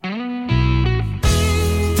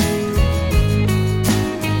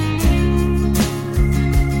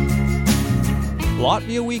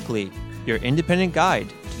Latvia Weekly, your independent guide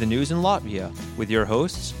to the news in Latvia, with your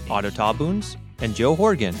hosts Otto Tabuns and Joe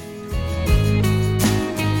Horgan.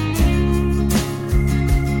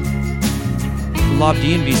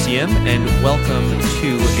 Labdien VCM, and welcome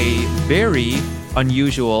to a very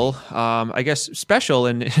unusual, special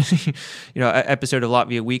and episode of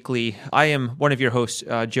Latvia Weekly. I am one of your hosts,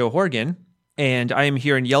 Joe Horgan, and I am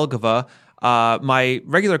here in Jelgava. My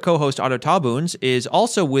regular co-host, Otto Tabuns, is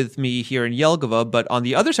also with me here in Jelgava, but on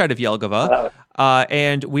the other side of Jelgava.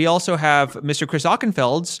 And we also have Mr. Chris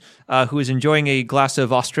Ockenfelds, who is enjoying a glass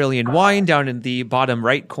of Australian wine down in the bottom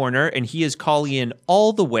right corner, and he is calling in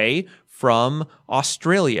all the way from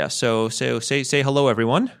Australia. So say hello,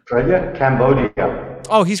 everyone. Australia, Cambodia.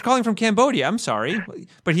 Oh, he's calling from Cambodia. I'm sorry,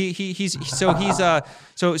 but he's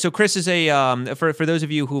Chris is a for those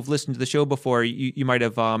of you who've listened to the show before, you might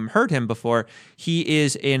have heard him before. He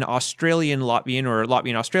is an Australian Latvian or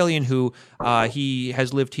Latvian Australian who he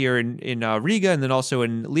has lived here in Riga and then also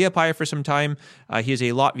in Liepāja for some time. He is a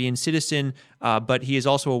Latvian citizen, but he is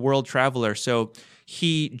also a world traveler. So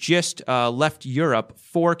he just left Europe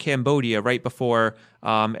for Cambodia right before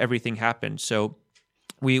everything happened. So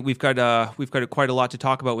we've got quite a lot to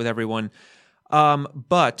talk about with everyone.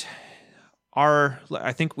 But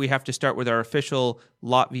I think we have to start with our official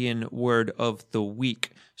Latvian word of the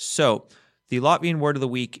week. So the Latvian word of the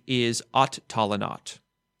week is attālināt.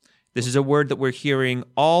 This is a word that we're hearing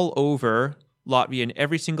all over Latvia in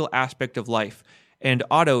every single aspect of life. And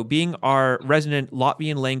Otto, being our resident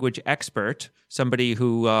Latvian language expert, somebody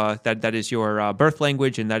who that is your birth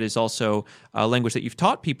language, and that is also a language that you've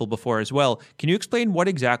taught people before as well. Can you explain what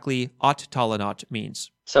exactly attālināt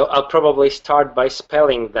means? So I'll probably start by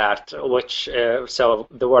spelling that, which so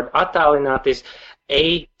the word attālināt is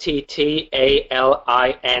A-T-T-A-L-I-N-A-T,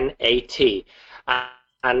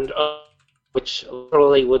 and which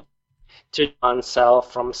literally would to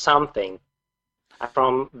oneself from something.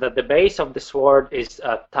 From the base of this word is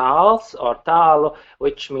tāls or tālu,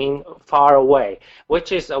 which mean far away,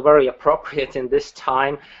 which is very appropriate in this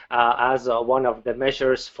time as one of the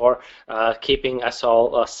measures for keeping us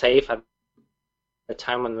all safe at the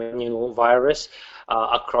time of the new virus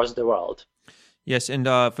across the world. Yes, and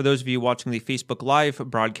for those of you watching the Facebook Live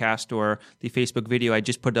broadcast or the Facebook video, I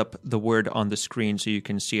just put up the word on the screen so you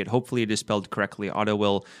can see it. Hopefully it is spelled correctly. Otto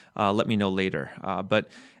will let me know later. But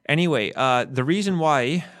anyway, the reason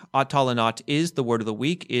why attālināt is the word of the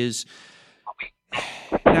week is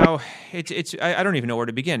now it's I don't even know where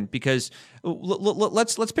to begin, because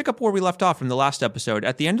let's pick up where we left off from the last episode.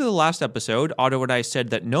 At the end of the last episode, Otto and I said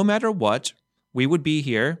that no matter what, we would be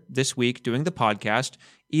here this week doing the podcast,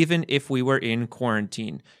 even if we were in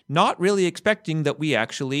quarantine. Not really expecting that we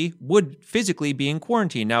actually would physically be in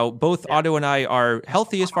quarantine. Now, both Otto and I are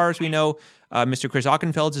healthy as far as we know. Mr. Chris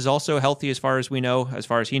Ockenfelds is also healthy as far as we know, as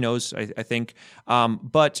far as he knows, I think.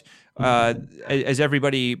 But as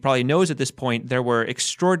everybody probably knows at this point, there were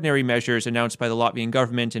extraordinary measures announced by the Latvian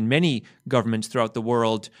government and many governments throughout the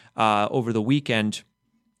world over the weekend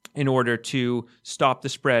in order to stop the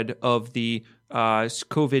spread of the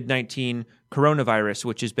COVID-19 coronavirus,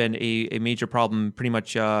 which has been a major problem pretty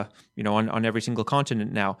much on every single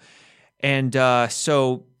continent now. And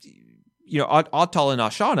so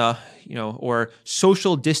attālināšana, or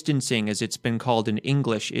social distancing, as it's been called in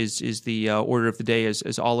English, is the order of the day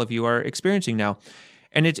as all of you are experiencing now.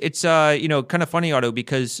 And it's kind of funny, Otto,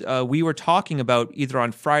 because we were talking about either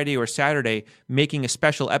on Friday or Saturday making a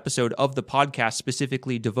special episode of the podcast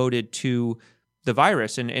specifically devoted to the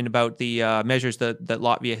virus and about the measures that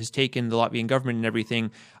Latvia has taken, the Latvian government and everything.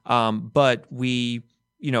 But we,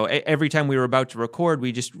 every time we were about to record,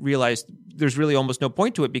 we just realized there's really almost no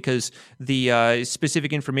point to it, because the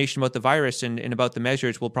specific information about the virus and about the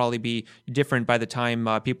measures will probably be different by the time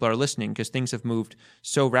people are listening, because things have moved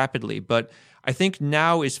so rapidly. But I think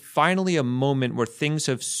now is finally a moment where things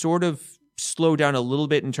have sort of slow down a little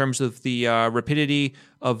bit in terms of the rapidity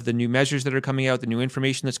of the new measures that are coming out, the new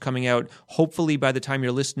information that's coming out. Hopefully, by the time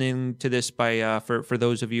you're listening to this, for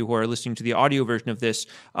those of you who are listening to the audio version of this,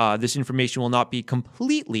 this information will not be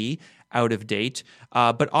completely out of date.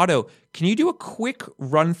 But Otto, can you do a quick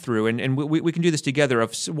run through, and we can do this together,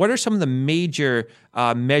 of what are some of the major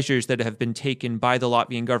measures that have been taken by the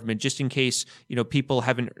Latvian government, just in case people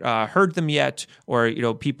haven't heard them yet, or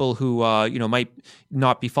people who might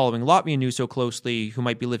not be following Latvian news so closely, who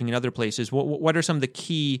might be living in other places. What are some of the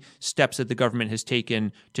key steps that the government has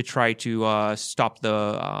taken to try to stop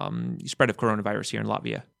the spread of coronavirus here in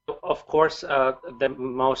Latvia? of course, the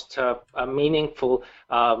most meaningful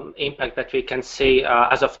impact that we can see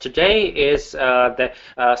as of today is the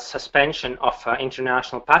suspension of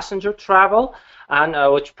international passenger travel, and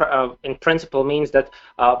which in principle means that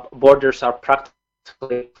borders are practically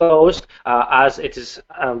closed, as it has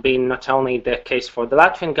been not only the case for the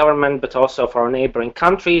Latvian government, but also for neighboring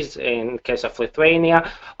countries, in case of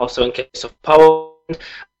Lithuania, also in case of Poland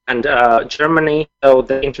and Germany. So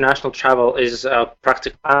the international travel is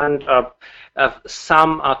practical, and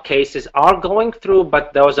some cases are going through,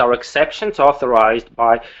 but those are exceptions authorized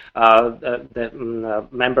by the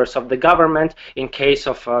members of the government in case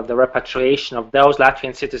of the repatriation of those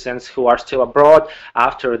Latvian citizens who are still abroad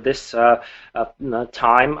after this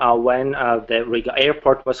time when the Riga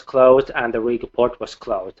airport was closed and the Riga port was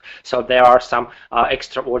closed. So there are some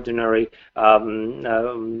extraordinary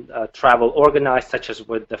travel organized, such as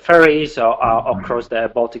with the ferries across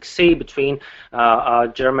the Baltic Sea between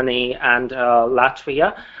Germany and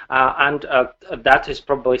Latvia, and that is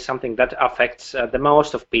probably something that affects the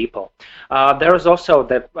most of people. There is also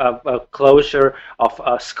the closure of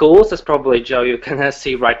schools, as probably, Joe, you can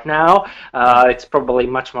see right now. It's probably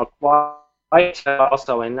much more quiet.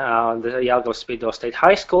 Also in the Jelgavas State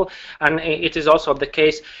High School, and it is also the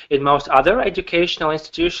case in most other educational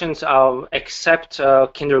institutions except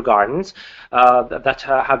kindergartens that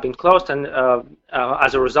have been closed, and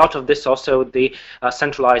as a result of this also the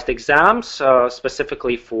centralized exams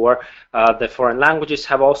specifically for the foreign languages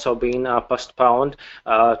have also been postponed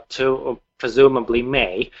to presumably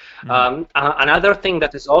May. Another thing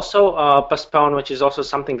that is also postponed, which is also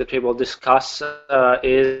something that we will discuss,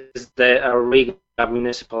 is the Riga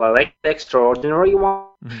municipal election, extraordinary one.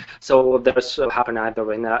 So this will happen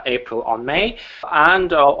either in April or May.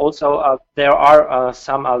 And also there are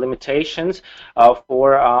some limitations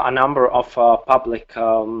for a number of public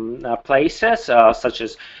places, such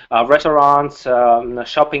as restaurants,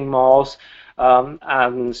 shopping malls,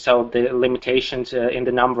 and so the limitations in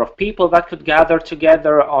the number of people that could gather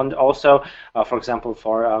together, and also, for example,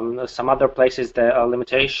 for some other places, the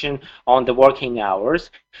limitation on the working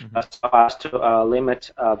hours, so as to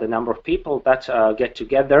limit the number of people that get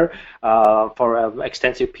together for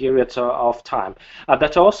extensive periods of time.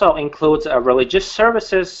 That also includes religious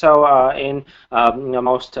services. So in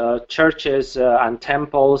most churches and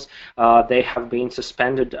temples, they have been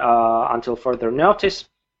suspended until further notice.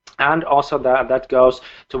 And also that goes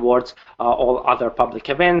towards all other public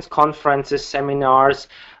events, conferences, seminars,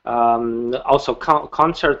 also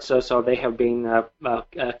concerts, so they have been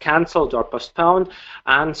cancelled or postponed,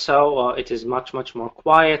 and so it is much more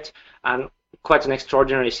quiet, and quite an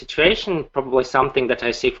extraordinary situation, probably something that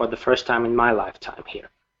I see for the first time in my lifetime here.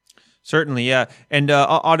 Certainly, yeah. And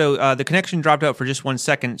Otto, the connection dropped out for just 1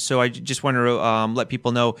 second, so I just want to let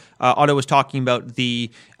people know. Otto was talking about the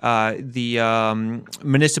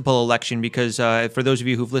municipal election, because for those of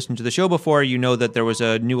you who've listened to the show before, you know that there was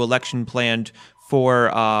a new election planned for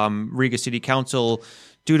Riga City Council.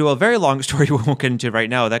 Due to a very long story we won't get into right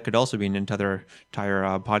now, that could also be an entire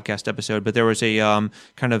podcast episode. But there was a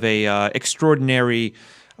kind of a extraordinary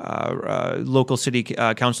local city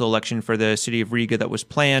council election for the city of Riga that was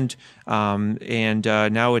planned, and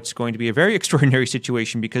now it's going to be a very extraordinary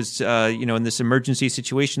situation because in this emergency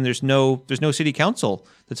situation, there's no city council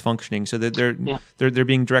that's functioning, so that they're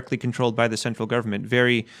being directly controlled by the central government.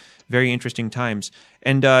 Very, very interesting times.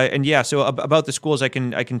 And yeah, so about the schools, I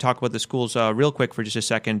can talk about the schools real quick for just a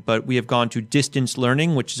second. But we have gone to distance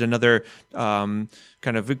learning, which is another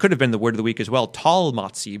it could have been the word of the week as well.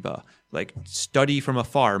 Talmatsība, like study from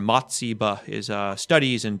afar. Matsība is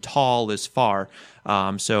studies, and tal is far.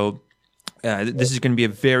 This is going to be a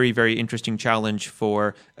very, very interesting challenge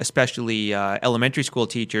for especially elementary school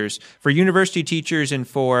teachers, for university teachers, and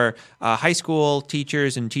for high school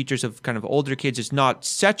teachers and teachers of kind of older kids. It's not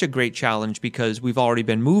such a great challenge because we've already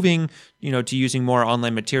been moving, to using more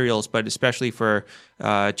online materials. But especially for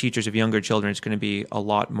teachers of younger children, it's going to be a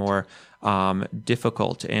lot more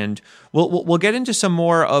difficult. And we'll get into some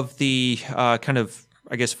more of the kind of,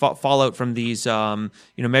 I guess, fallout from these,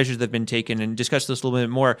 measures that have been taken, and discuss this a little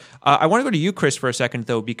bit more. I want to go to you, Chris, for a second,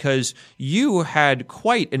 though, because you had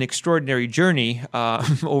quite an extraordinary journey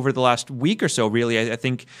over the last week or so, really. I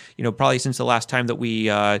think, probably since the last time that we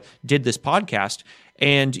did this podcast.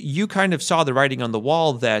 And you kind of saw the writing on the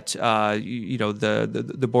wall that,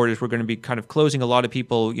 the borders were going to be kind of closing. A lot of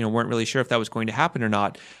people, weren't really sure if that was going to happen or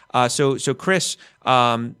not. So Chris,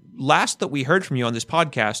 last that we heard from you on this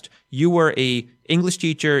podcast, you were a English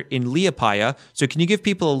teacher in Liepāja. So can you give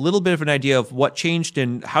people a little bit of an idea of what changed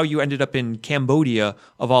and how you ended up in Cambodia,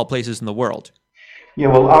 of all places in the world? Yeah,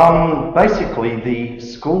 well, basically, the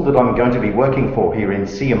school that I'm going to be working for here in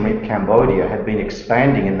Siem Reap, Cambodia, had been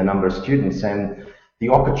expanding in the number of students, and the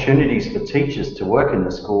opportunities for teachers to work in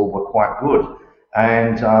the school were quite good.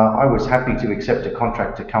 And I was happy to accept a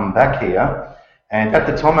contract to come back here. And at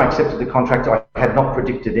the time I accepted the contract, I had not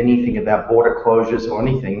predicted anything about border closures or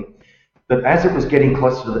anything. But as it was getting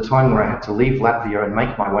closer to the time where I had to leave Latvia and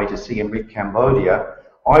make my way to Siem Reap, Cambodia,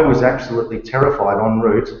 I was absolutely terrified en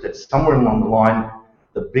route that somewhere along the line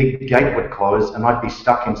the big gate would close and I'd be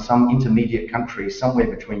stuck in some intermediate country somewhere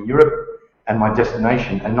between Europe and my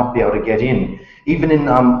destination and not be able to get in. Even in,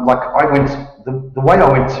 the way I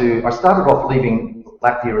went to, I started off leaving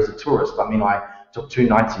Latvia as a tourist. I mean, I took 2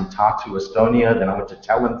 nights in Tartu, Estonia, then I went to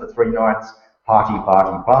Tallinn for 3 nights, party,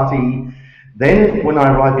 party, party. Then when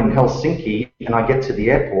I arrive in Helsinki and I get to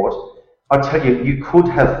the airport, I tell you, you could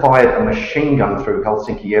have fired a machine gun through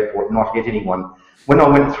Helsinki airport and not hit anyone. When I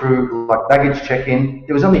went through like baggage check-in,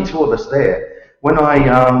 there was only 2 of us there. When I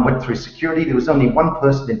went through security, there was only 1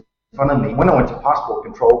 person in front of me. When I went to passport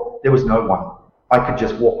control, there was no one. I could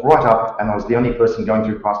just walk right up and I was the only person going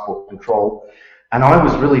through passport control. And I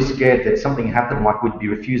was really scared that something happened, like we'd be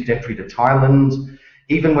refused entry to Thailand.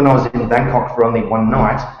 Even when I was in Bangkok for only 1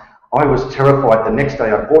 night, I was terrified the next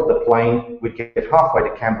day I board the plane, we'd get halfway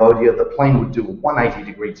to Cambodia, the plane would do a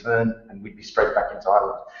 180-degree turn and we'd be straight back in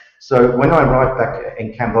Thailand. So when I arrived back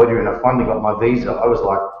in Cambodia and I finally got my visa, I was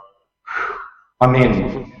like, I'm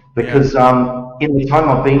in. Because in the time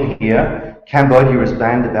I've been here, Cambodia has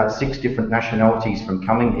banned about 6 different nationalities from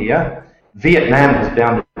coming here. Vietnam has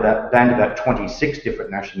banned about 26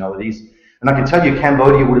 different nationalities. And I can tell you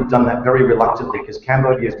Cambodia would have done that very reluctantly because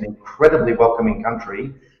Cambodia is an incredibly welcoming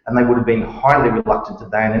country and they would have been highly reluctant to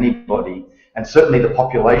ban anybody. And certainly the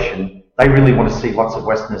population, they really want to see lots of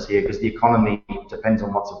Westerners here because the economy depends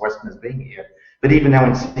on lots of Westerners being here. But even now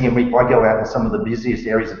in Siem Reap, I go out in some of the busiest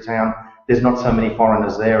areas of town, there's not so many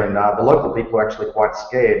foreigners there, and the local people are actually quite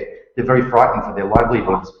scared. They're very frightened for their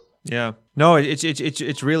livelihoods. Yeah, no,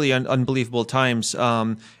 it's really unbelievable times.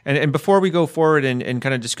 And before we go forward and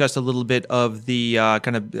kind of discuss a little bit of the I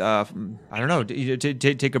don't know,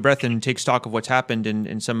 take a breath and take stock of what's happened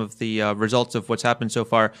and some of the results of what's happened so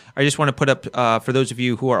far. I just want to put up for those of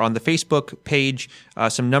you who are on the Facebook page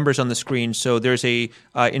some numbers on the screen. So there's a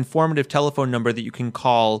informative telephone number that you can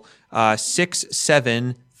call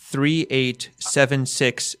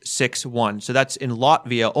 67387661. So that's in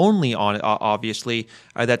Latvia only on obviously.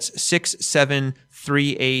 That's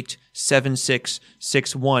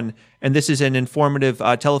 67387661. And this is an informative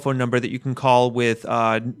telephone number that you can call with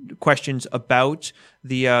questions about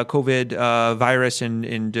the COVID virus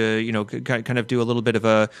and kind of do a little bit of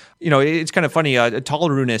a, it's kind of funny.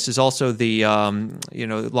 Talrunis is also the,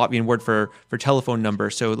 Latvian word for telephone number.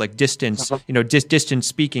 So like distance, distance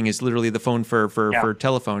speaking is literally the phone for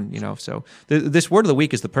telephone, So this word of the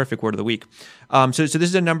week is the perfect word of the week. So this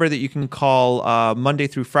is a number that you can call Monday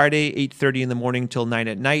through Friday, 8:30 in the morning till 9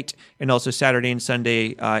 at night, and also Saturday and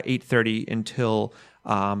Sunday, 8:30 until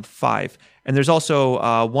 5. And there's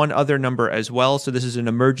also one other number as well. So this is an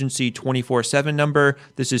emergency 24/7 number.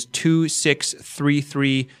 This is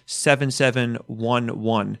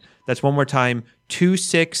 26337711. That's one more time,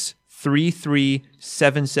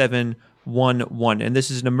 26337711. And this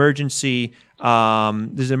is an emergency.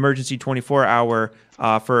 This is an emergency 24-hour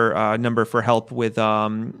for number for help with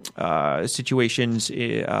situations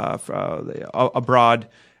abroad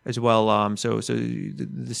as well. So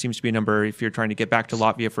this seems to be a number if you're trying to get back to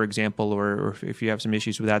Latvia, for example, or if you have some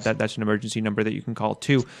issues with that's an emergency number that you can call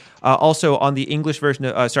too. Also on the English version,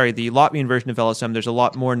 the Latvian version of LSM, there's a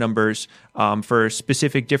lot more numbers for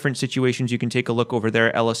specific different situations. You can take a look over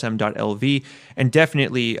there, lsm.lv, and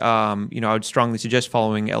definitely, I would strongly suggest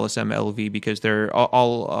following LSM LV because they're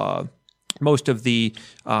all most of the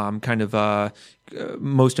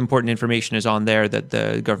most important information is on there that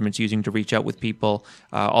the government's using to reach out with people.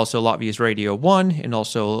 Also, Latvia's Radio 1 and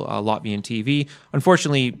also Latvian TV.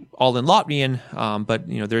 Unfortunately, all in Latvian, but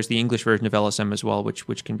there's the English version of LSM as well,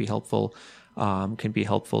 which can be helpful.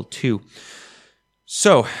 Too.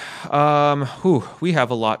 So, we have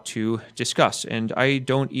a lot to discuss, and I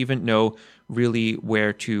don't even know really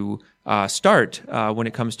where to start when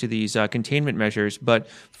it comes to these containment measures. But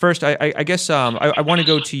first, I guess I want to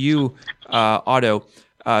go to you, Otto.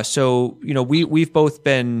 So we've both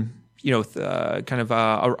been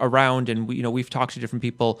around, and we've talked to different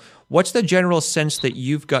people. What's the general sense that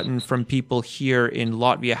you've gotten from people here in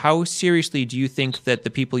Latvia? How seriously do you think that the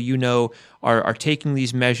people are taking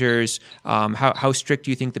these measures? How strict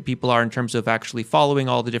do you think that people are in terms of actually following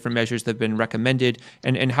all the different measures that have been recommended?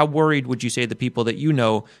 And how worried would you say the people that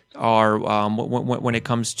are when it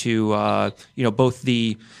comes to both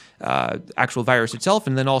the actual virus itself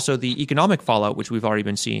and then also the economic fallout, which we've already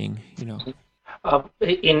been seeing?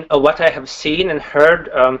 In what I have seen and heard,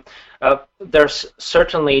 there's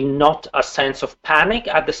certainly not a sense of panic.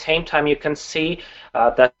 At the same time, you can see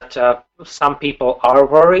that some people are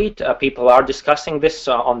worried. People are discussing this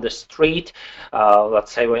on the street.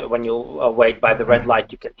 Let's say when you wait by the red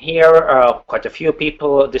light, you can hear quite a few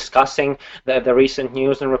people discussing the recent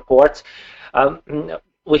news and reports.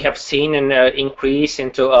 We have seen an increase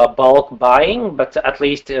into bulk buying, but at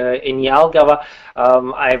least in Jelgava,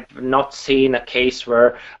 I've not seen a case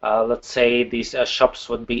where, let's say, these shops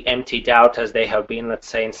would be emptied out as they have been, let's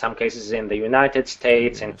say, in some cases in the United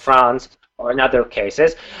States, in France, or in other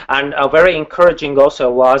cases. And very encouraging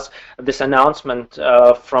also was this announcement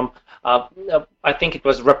from I think it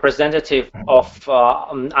was representative of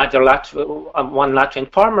either one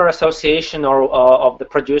Latvian Farmer Association or of the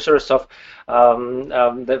producers of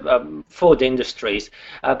the food industries,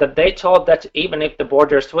 that they told that even if the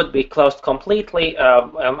borders would be closed completely,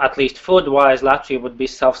 at least food-wise, Latvia would be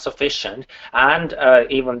self-sufficient, and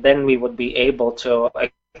even then we would be able to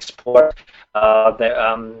export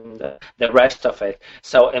the rest of it.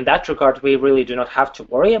 So in that regard, we really do not have to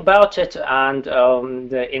worry about it, and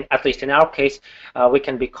at least in our case, we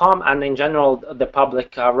can be calm, and in general, the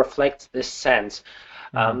public reflects this sense.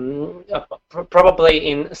 Probably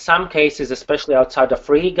in some cases, especially outside of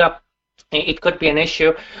Riga, it could be an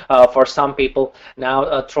issue for some people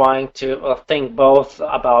now trying to think both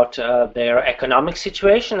about their economic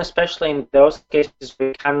situation, especially in those cases where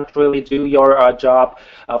you cannot really do your job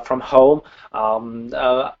from home.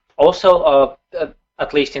 Also,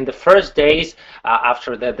 at least in the first days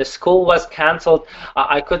after the school was cancelled,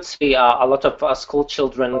 I could see a lot of school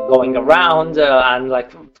children going around and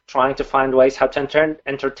like trying to find ways how to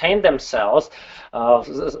entertain themselves.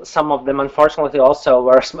 Some of them, unfortunately, also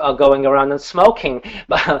were going around and smoking,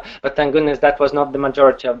 but thank goodness that was not the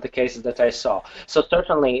majority of the cases that I saw. So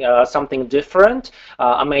certainly something different,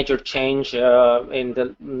 a major change in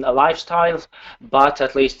the lifestyles, but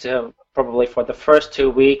at least probably for the first 2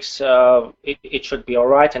 weeks, it should be all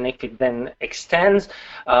right. And if it then extends,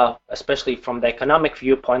 especially from the economic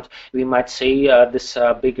viewpoint, we might see this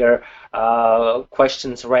bigger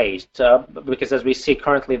questions raised. Because as we see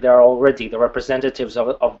currently, there are already the representatives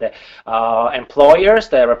of the employers,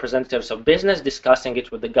 the representatives of business discussing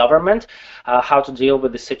it with the government, how to deal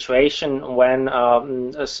with the situation when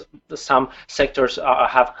some sectors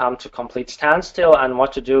have come to complete standstill, and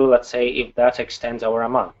what to do, let's say, if that extends over a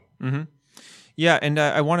month. Mm-hmm. Yeah, and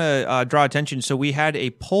I want to draw attention. So we had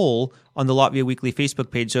a poll on the Latvia Weekly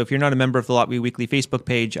Facebook page. So if you're not a member of the Latvia Weekly Facebook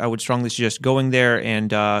page, I would strongly suggest going there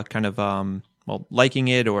and liking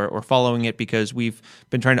it or following it, because we've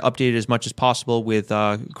been trying to update it as much as possible with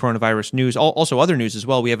coronavirus news. Also other news as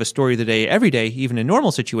well. We have a story of the day every day, even in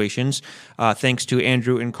normal situations, thanks to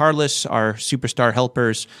Andrew and Carlos, our superstar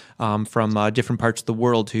helpers from different parts of the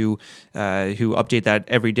world who update that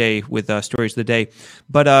every day with stories of the day.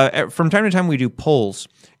 But from time to time, we do polls.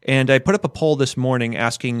 And I put up a poll this morning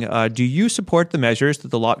asking, do you support the measures that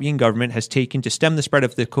the Latvian government has taken to stem the spread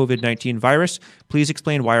of the COVID-19 virus? Please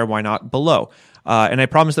explain why or why not below. And I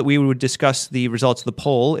promised that we would discuss the results of the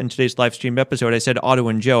poll in today's live stream episode. I said Otto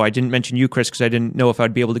and Joe. I didn't mention you, Chris, because I didn't know if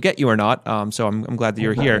I'd be able to get you or not. So I'm glad that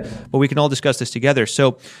you're here. But we can all discuss this together.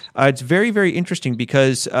 So it's very, very interesting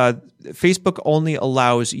because Facebook only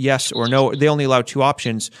allows yes or no. They only allow two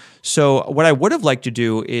options. So what I would have liked to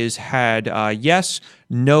do is had yes,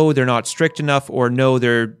 no, they're not strict enough, or no,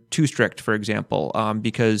 they're too strict, for example,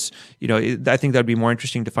 because I think that would be more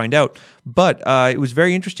interesting to find out. But it was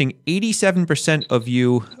very interesting. 87% of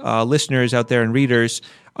you listeners out there and readers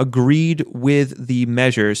agreed with the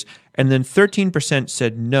measures, and then 13%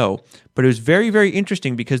 said no. But it was very, very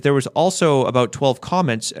interesting because there was also about 12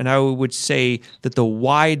 comments, and I would say that the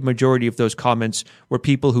wide majority of those comments were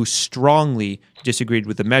people who strongly disagreed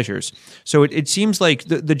with the measures. So it seems like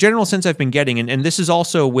the general sense I've been getting, and this is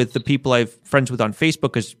also with the people I've friends with on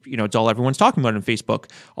Facebook, because it's all everyone's talking about on Facebook,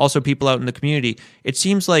 also people out in the community, it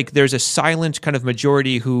seems like there's a silent kind of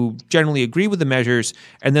majority who generally agree with the measures,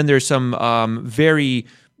 and then there's some very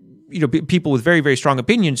people with very, very strong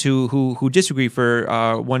opinions who disagree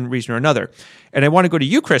for one reason or another. And I want to go to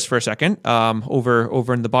you, Chris, for a second,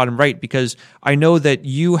 over in the bottom right, because I know that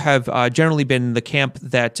you have generally been in the camp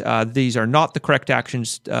that these are not the correct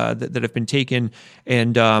actions that have been taken,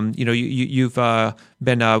 and you've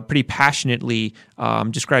been pretty passionately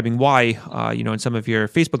describing why, in some of your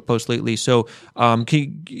Facebook posts lately. So,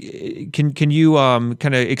 can you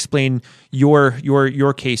kind of explain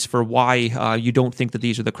your case for why you don't think that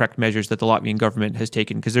these are the correct measures that the Latvian government has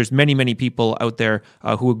taken? Because there's many people out there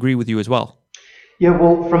who agree with you as well. Yeah,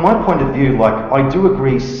 well, from my point of view, I do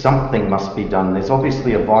agree something must be done. There's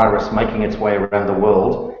obviously a virus making its way around the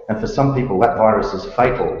world, and for some people that virus is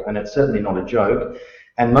fatal, and it's certainly not a joke.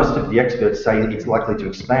 And most of the experts say it's likely to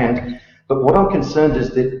expand. But what I'm concerned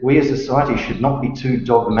is that we as a society should not be too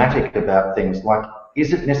dogmatic about things.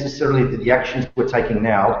 Is it necessarily that the actions we're taking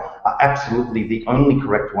now are absolutely the only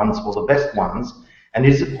correct ones or the best ones? And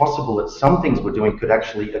is it possible that some things we're doing could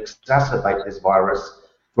actually exacerbate this virus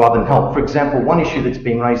rather than help? For example, one issue that's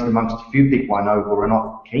been raised amongst a few people I know who are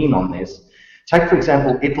not keen on this, take for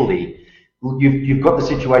example Italy. You've got the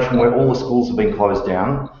situation where all the schools have been closed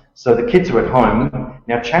down, so the kids are at home.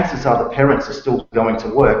 Now chances are the parents are still going to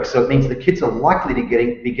work, so it means the kids are likely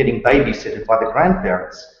to be getting babysitted by the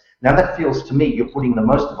grandparents. Now that feels to me you're putting the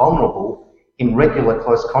most vulnerable in regular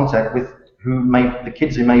close contact with the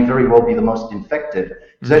kids who may very well be the most infected.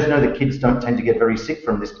 Because as you know, the kids don't tend to get very sick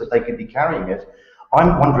from this, but they could be carrying it.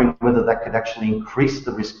 I'm wondering whether that could actually increase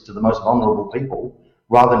the risk to the most vulnerable people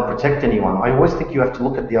rather than protect anyone. I always think you have to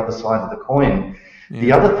look at the other side of the coin. Yeah.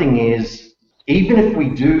 The other thing is, even if we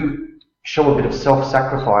do show a bit of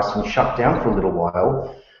self-sacrifice and shut down for a little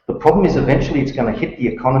while, the problem is eventually it's going to hit the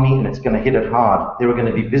economy and it's going to hit it hard. There are going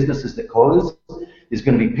to be businesses that close. There's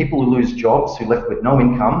going to be people who lose jobs, who are left with no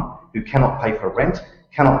income, who cannot pay for rent,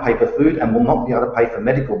 cannot pay for food, and will not be able to pay for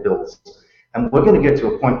medical bills. And we're going to get to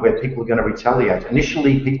a point where people are going to retaliate.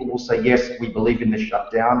 Initially, people will say, yes, we believe in this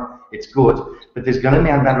shutdown, it's good. But there's going to be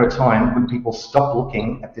a matter of time when people stop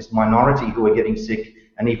looking at this minority who are getting sick,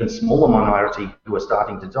 and even smaller minority who are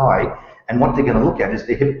starting to die. And what they're going to look at is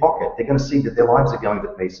their hip pocket. They're going to see that their lives are going to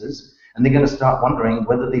pieces, and they're going to start wondering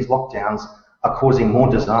whether these lockdowns are causing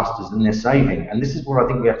more disasters than they're saving. And this is where I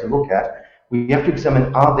think we have to look at. We have to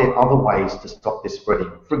examine, are there other ways to stop this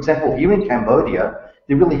spreading? For example, here in Cambodia,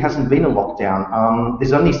 there really hasn't been a lockdown.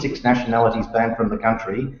 There's only 6 nationalities banned from the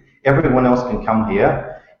country. Everyone else can come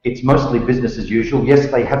here. It's mostly business as usual. Yes,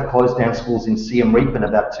 they have closed down schools in Siem Reap, and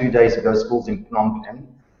about 2 days ago, schools in Phnom Penh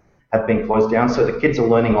have been closed down. So the kids are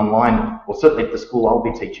learning online, or certainly at the school I'll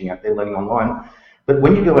be teaching at, they're learning online. But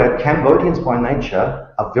when you go out, Cambodians by nature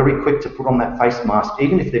are very quick to put on that face mask.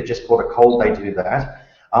 Even if they've just caught a cold, they do that.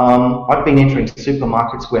 I've been entering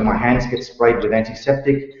supermarkets where my hands get sprayed with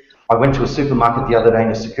antiseptic. I went to a supermarket the other day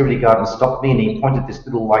and a security guard stopped me and he pointed this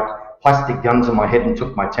little plastic gun to my head and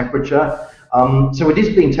took my temperature. So it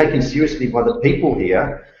is being taken seriously by the people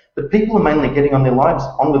here, but people are mainly getting on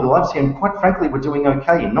with their lives here, and quite frankly, we're doing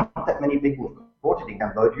okay. Not that many people have caught it in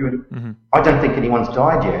Cambodia, and I don't think anyone's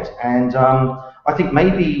died yet. And I think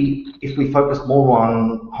maybe if we focus more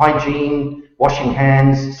on hygiene, washing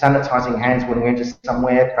hands, sanitizing hands when we enter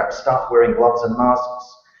somewhere, perhaps start wearing gloves and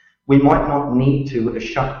masks, we might not need to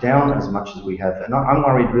shut down as much as we have. And I'm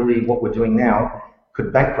worried really what we're doing now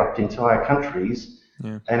could bankrupt entire countries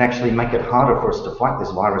and actually make it harder for us to fight this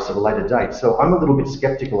virus at a later date. So I'm a little bit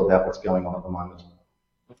skeptical about what's going on at the moment.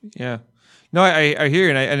 Yeah. No, I hear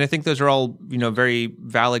you, and I think those are all, very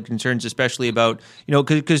valid concerns, especially about,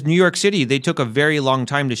 because New York City, they took a very long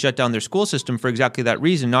time to shut down their school system for exactly that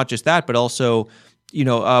reason. Not just that, but also, we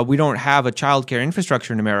don't have a childcare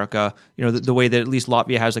infrastructure in America. The way that at least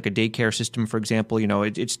Latvia has like a daycare system, for example.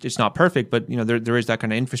 It's not perfect, but there is that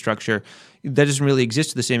kind of infrastructure that doesn't really exist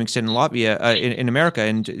to the same extent in Latvia, in America.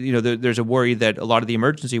 And there's a worry that a lot of the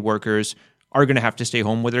emergency workers are going to have to stay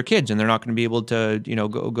home with their kids, and they're not going to be able to,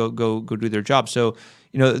 go do their job. So,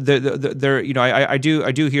 I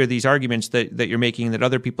do hear these arguments that you're making, that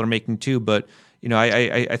other people are making too. But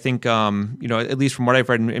I think at least from what I've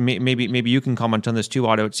read, and maybe you can comment on this too,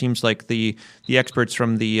 Otto. It seems like the experts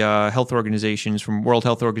from the health organizations, from World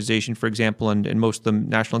Health Organization, for example, and most of the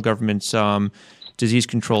national governments. Disease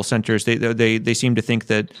control centers. They seem to think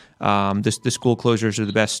that the school closures are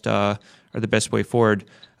the best way forward.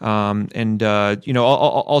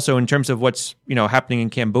 Also in terms of what's happening in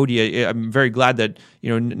Cambodia, I'm very glad that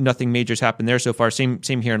nothing major's happened there so far. Same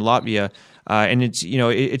here in Latvia, and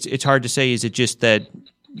it's hard to say. Is it just that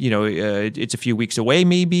it's a few weeks away,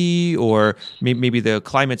 maybe, or maybe the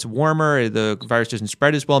climate's warmer, the virus doesn't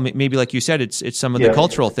spread as well. Maybe, like you said, it's some of the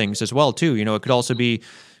cultural things as well too. It could also be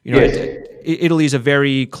You know, Yes. Italy is a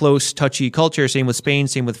very close, touchy culture. Same with Spain.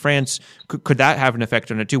 Same with France. Could that have an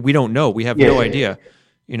effect on it too? We don't know. We have Yes. no idea.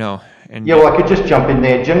 You know, and Yeah, well, I could just jump in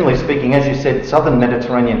there. Generally speaking, as you said, southern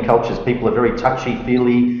Mediterranean cultures, people are very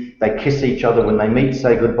touchy-feely. They kiss each other when they meet,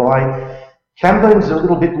 say goodbye. Cambodians are a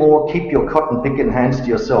little bit more keep your cotton picking hands to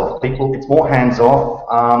yourself. People, it's more hands-off.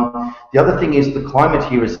 The other thing is the climate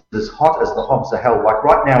here is as hot as the hobs of hell. Like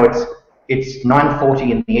right now, it's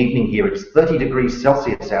 9:40 in the evening here. It's 30 degrees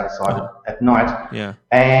Celsius outside at night. Yeah.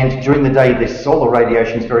 And during the day, the solar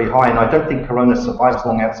radiation is very high, and I don't think corona survives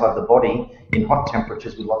long outside the body in hot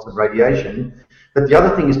temperatures with lots of radiation. But the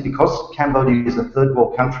other thing is because Cambodia is a third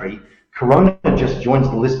world country, corona just joins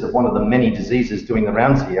the list of one of the many diseases doing the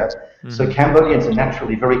rounds here. So Cambodians are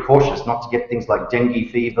naturally very cautious not to get things like dengue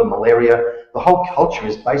fever, malaria. The whole culture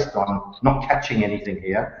is based on not catching anything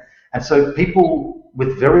here. And so people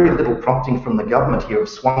with very little prompting from the government here have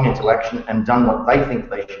swung into action and done what they think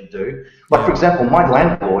they should do. Like, for example, my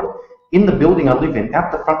landlord, in the building I live in,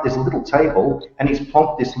 out the front there's a little table, and he's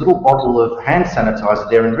plonked this little bottle of hand sanitizer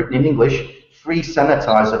there and written in English, free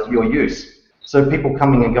sanitizer for your use. So people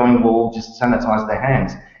coming and going will just sanitize their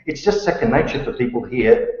hands. It's just second nature for people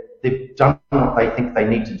here. They've done what they think they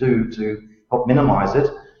need to do to help minimize it.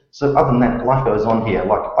 So other than that, life goes on here.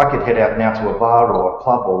 Like I could head out now to a bar or a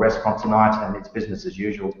club or restaurant tonight and it's business as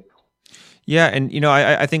usual. Yeah, and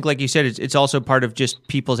I think, like you said, it's also part of just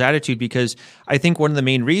people's attitude, because I think one of the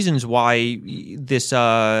main reasons why this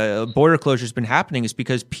border closure has been happening is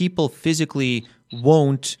because people physically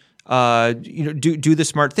won't do the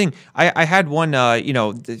smart thing. I had one I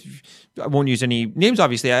won't use any names,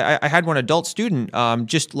 obviously. I had one adult student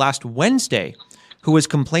just last Wednesday who was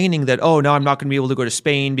complaining that, oh, no, I'm not going to be able to go to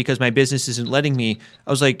Spain because my business isn't letting me.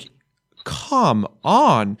 I was like, come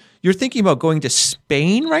on. You're thinking about going to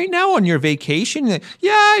Spain right now on your vacation?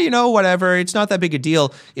 Yeah, whatever. It's not that big a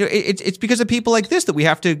deal. It's because of people like this that we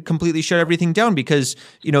have to completely shut everything down, because,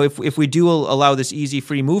 if we do allow this easy,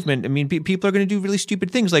 free movement, I mean, people are going to do really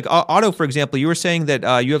stupid things. Like Otto, for example, you were saying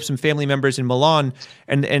that you have some family members in Milan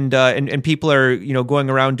and people are,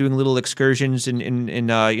 going around doing little excursions in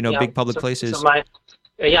big public places.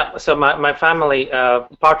 So my family,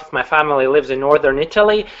 part of my family lives in northern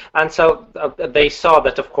Italy, and so they saw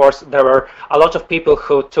that, of course, there were a lot of people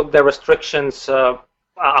who took the restrictions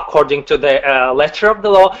according to the letter of the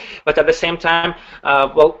law, but at the same time,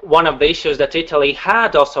 one of the issues that Italy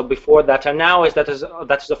had also before that, and now that is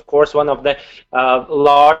of course one of the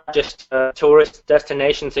largest tourist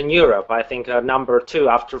destinations in Europe. I think number 2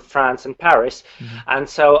 after France and Paris. And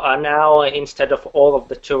so now, instead of all of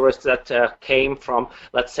the tourists that came from,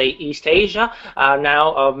 let's say, East Asia,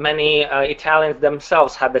 now many Italians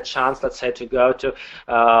themselves had the chance, let's say, to go to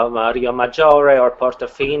Rio Maggiore or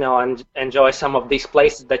Portofino and enjoy some of these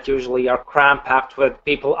places that usually are cram-packed with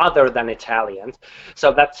people other than Italians.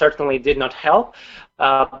 So that certainly did not help.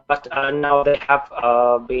 But now they have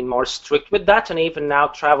been more strict with that, and even now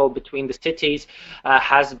travel between the cities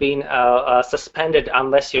has been suspended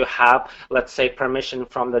unless you have, let's say, permission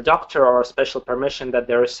from the doctor or a special permission that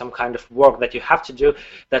there is some kind of work that you have to do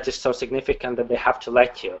that is so significant that they have to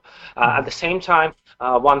let you. At the same time,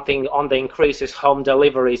 one thing on the increase is home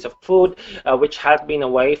deliveries of food, which has been a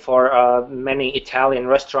way for many Italian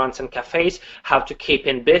restaurants and cafes how to keep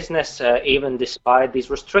in business even despite these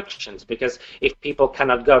restrictions, because if people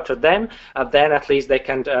cannot go to them, then at least they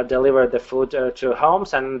can deliver the food to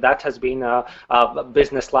homes, and that has been a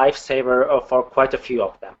business lifesaver for quite a few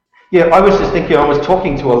of them. Yeah, I was just thinking, I was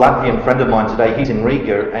talking to a Latvian friend of mine today, he's in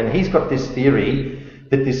Riga, and he's got this theory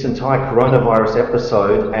that this entire coronavirus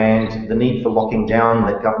episode and the need for locking down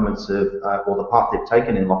that governments have, or the path they've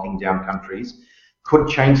taken in locking down countries, could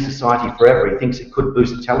change society forever. He thinks it could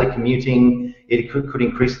boost telecommuting, it could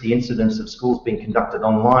increase the incidence of schools being conducted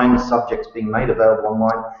online, subjects being made available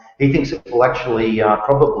online. He thinks it will actually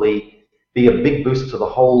probably be a big boost to the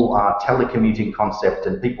whole telecommuting concept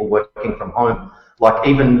and people working from home. Like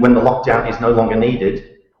even when the lockdown is no longer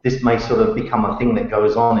needed, this may sort of become a thing that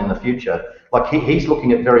goes on in the future. Like he's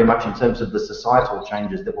looking at very much in terms of the societal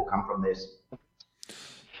changes that will come from this.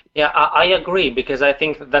 Yeah, I agree, because I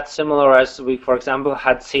think that's similar as we, for example,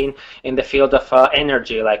 had seen in the field of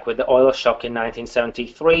energy, like with the oil shock in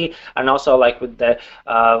 1973, and also like with the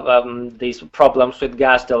these problems with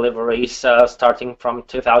gas deliveries starting from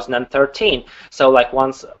 2013. So like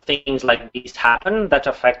once things like these happen that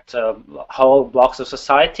affect whole blocks of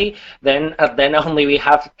society, then only we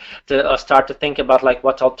have to start to think about like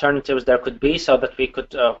what alternatives there could be so that we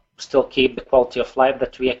could still keep the quality of life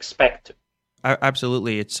that we expect.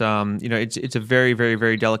 Absolutely, it's it's a very, very,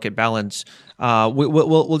 very delicate balance.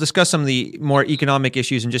 We'll discuss some of the more economic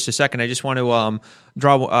issues in just a second. I just want to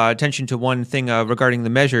draw attention to one thing regarding the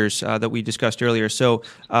measures that we discussed earlier. So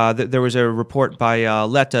there was a report by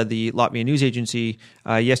Leta, the Latvian news agency,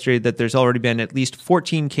 yesterday that there's already been at least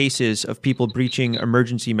 14 cases of people breaching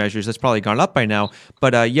emergency measures. That's probably gone up by now.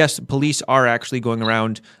 But yes, police are actually going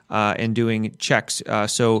around and doing checks.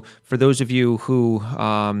 So for those of you who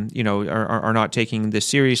are not taking this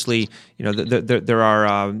seriously, there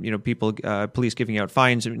are people, police giving out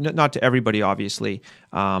fines. Not to everybody, obviously,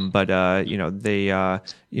 but they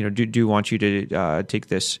do want you to take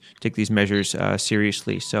these measures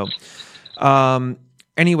seriously. So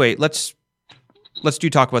anyway, let's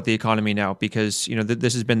talk about the economy now, because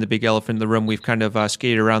this has been the big elephant in the room. We've kind of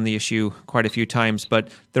skated around the issue quite a few times, but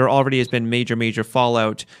there already has been major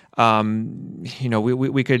fallout.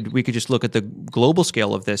 We could just look at the global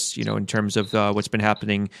scale of this, in terms of what's been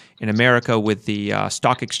happening in America with the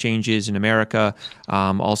stock exchanges in America,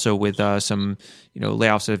 also with some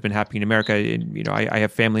layoffs that have been happening in America. I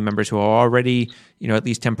have family members who are already at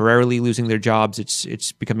least temporarily losing their jobs.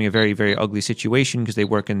 It's becoming a very, very ugly situation because they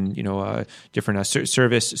work in different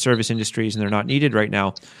service industries and they're not needed right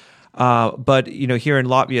now. But here in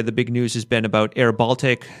Latvia, the big news has been about Air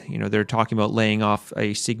Baltic. They're talking about laying off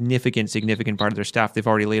a significant part of their staff. They've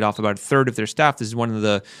already laid off about a third of their staff. This is one of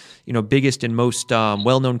the biggest and most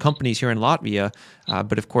well-known companies here in Latvia.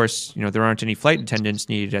 But of course, there aren't any flight attendants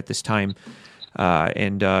needed at this time,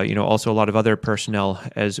 and also a lot of other personnel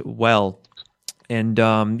as well. And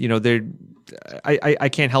I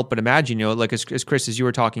can't help but imagine, like as Chris, as you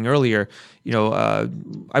were talking earlier, I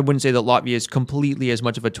wouldn't say that Latvia is completely as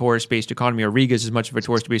much of a tourist-based economy, or Riga is as much of a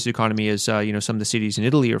tourist-based economy as some of the cities in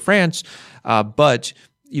Italy or France, but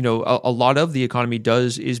a lot of the economy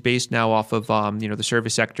is based now off of the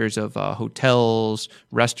service sectors of hotels,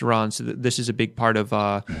 restaurants. This is a big part of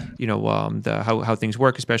how things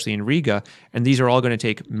work, especially in Riga, and these are all going to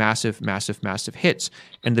take massive hits.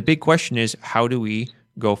 And the big question is, how do we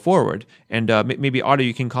go forward? And maybe Otto,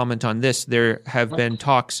 you can comment on this. There have been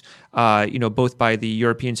talks, both by the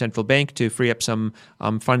European Central Bank to free up some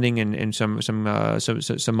funding and some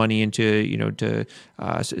money into to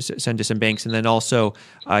send to some banks, and then also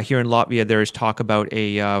here in Latvia there is talk about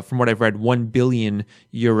from what I've read, €1 billion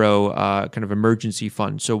kind of emergency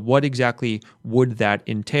fund. So what exactly would that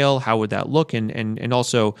entail? How would that look? And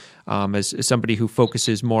also as somebody who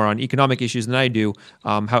focuses more on economic issues than I do,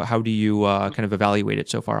 how do you kind of evaluate it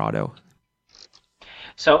so far, Otto?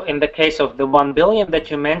 So in the case of the 1 billion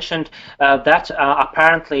that you mentioned, that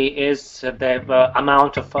apparently is the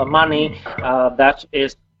amount of money that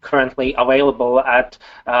is currently available at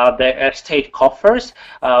the state coffers,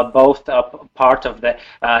 both part of the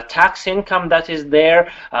tax income that is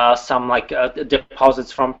there, some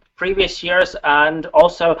deposits from previous years, and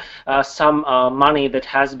also some money that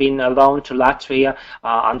has been loaned to Latvia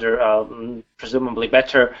under presumably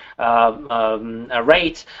better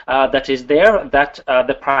rate that is there, that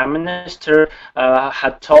the Prime Minister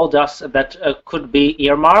had told us that could be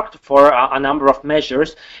earmarked for a number of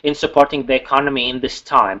measures in supporting the economy in this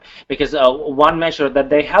time. Because one measure that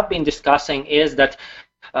they have been discussing is that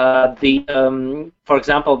for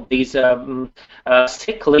example, these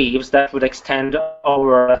sick leaves that would extend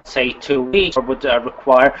over, let's say, 2 weeks, or would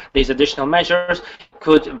require these additional measures,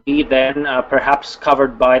 could be then perhaps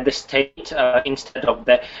covered by the state instead of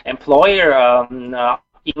the employer,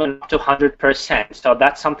 even up to 100%. So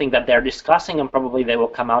that's something that they're discussing, and probably they will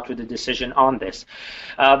come out with a decision on this.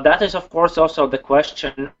 That is, of course, also the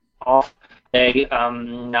question of the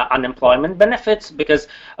unemployment benefits, because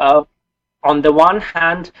on the one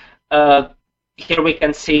hand, here we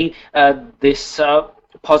can see this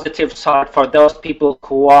positive side for those people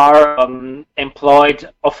who are employed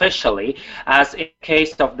officially, as in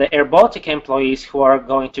case of the Air Baltic employees who are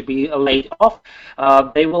going to be laid off,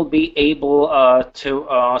 they will be able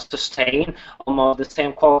to sustain almost the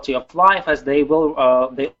same quality of life as they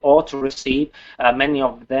ought to receive, many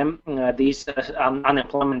of them, these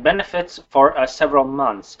unemployment benefits for several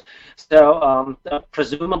months. So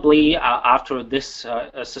presumably after this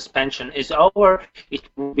suspension is over, it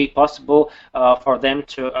will be possible for them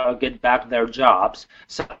to get back their jobs.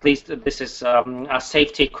 So at least this is a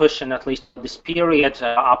safety cushion, at least this period,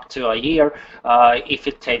 up to a year, if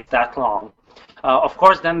it takes that long. Of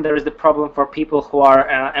course, then there is the problem for people who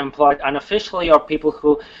are employed unofficially, or people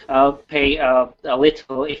who pay a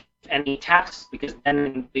little, if any, tax, because then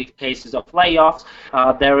in the cases of layoffs,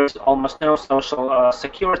 there is almost no social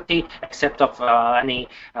security except of any,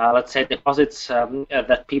 let's say, deposits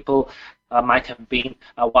that people might have been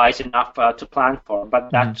wise enough to plan for, but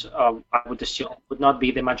that I would assume would not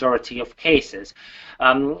be the majority of cases.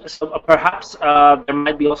 So perhaps there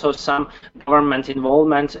might be also some government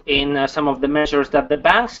involvement in some of the measures that the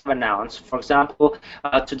banks have announced. For example,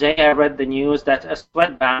 today I read the news that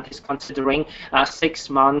Swedbank is considering 6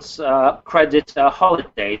 months credit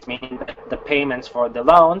holidays, meaning that the payments for the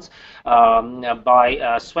loans by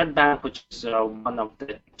Swedbank, which is one of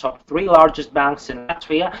the top 3 largest banks in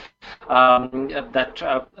Latvia,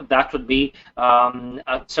 that would be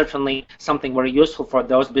certainly something very useful for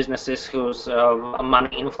those businesses whose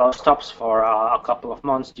money inflow stops for a couple of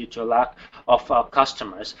months due to a lack of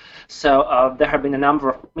customers. So there have been a number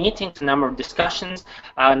of meetings, a number of discussions,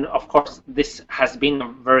 and of course this has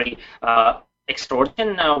been very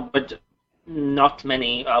extraordinary, but not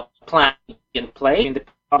many plans in play in the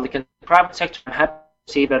public and private sector. I'm happy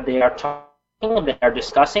to see that they are they are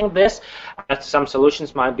discussing this, that some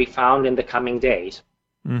solutions might be found in the coming days.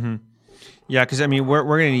 Mm-hmm. Yeah, because I mean, we're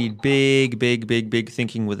going to need big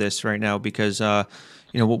thinking with this right now, because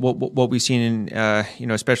what we've seen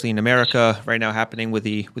in especially in America right now happening with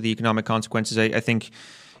the economic consequences. I think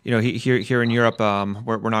here in Europe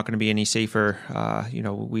we're not going to be any safer.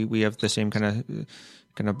 We have the same kind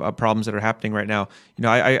of problems that are happening right now.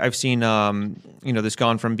 I've seen this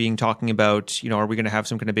gone from talking about are we going to have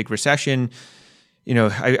some kind of big recession.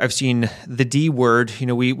 I've seen the D word.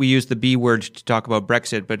 We use the B word to talk about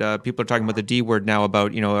Brexit, but people are talking about the D word now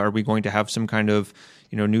about are we going to have some kind of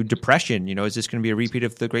new depression? Is this going to be a repeat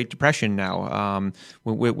of the Great Depression now,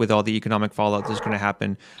 with all the economic fallout that's going to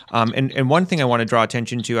happen? And one thing I want to draw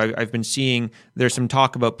attention to, I've been seeing there's some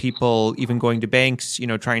talk about people even going to banks,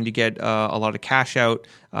 trying to get a lot of cash out,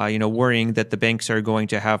 worrying that the banks are going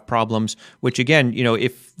to have problems. Which again,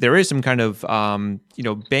 if there is some kind of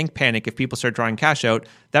bank panic, if people start drawing cash out,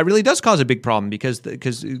 that really does cause a big problem because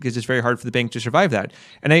it's very hard for the bank to survive that.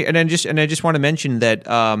 And I just want to mention that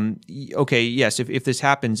okay, yes, if this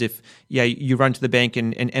happens, if you run to the bank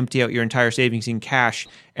and empty out your entire savings in cash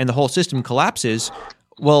and the whole system collapses,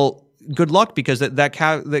 well, good luck, because that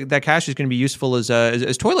cash is going to be useful as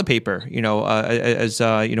toilet paper,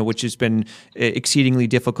 which has been exceedingly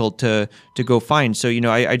difficult to go find. So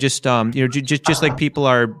I just just like people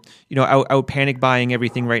are out panic buying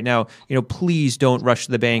everything right now, please don't rush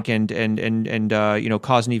to the bank and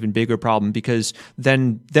cause an even bigger problem, because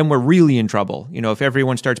then we're really in trouble. If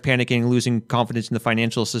everyone starts panicking and losing confidence in the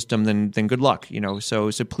financial system, then good luck. So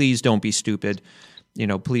please don't be stupid.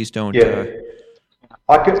 Please don't. Yeah.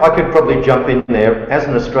 I could probably jump in there. As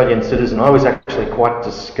an Australian citizen, I was actually quite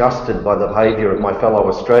disgusted by the behaviour of my fellow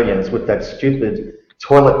Australians with that stupid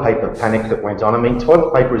toilet paper panic that went on. I mean,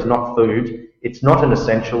 toilet paper is not food. It's not an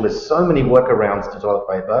essential. There's so many workarounds to toilet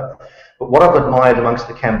paper. But what I've admired amongst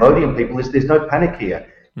the Cambodian people is there's no panic here.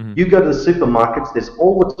 Mm-hmm. You go to the supermarkets, there's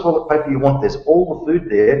all the toilet paper you want, there's all the food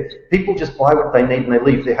there. People just buy what they need and they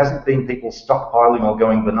leave. There hasn't been people stockpiling or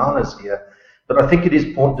going bananas here. But I think it is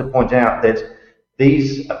important to point out that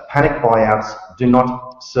these panic buyouts do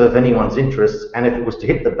not serve anyone's interests, and if it was to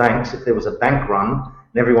hit the banks, if there was a bank run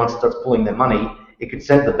and everyone starts pulling their money, it could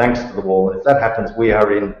send the banks to the wall. And if that happens, we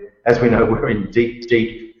are in, as we know, we're in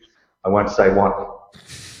deep, I won't say what.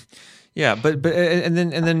 Yeah, but and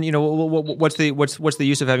then what's the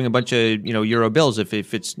use of having a bunch of euro bills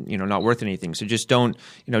if it's not worth anything? So just don't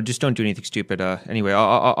do anything stupid. Anyway,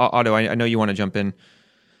 Otto, I know you want to jump in.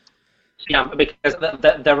 Yeah, because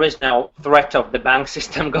there is no threat of the bank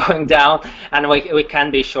system going down, and we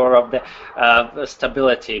can be sure of the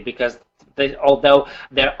stability, because although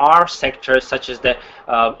there are sectors such as the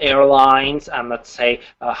airlines and, let's say,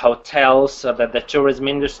 hotels, the tourism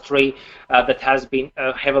industry that has been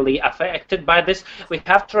heavily affected by this, we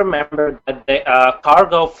have to remember that the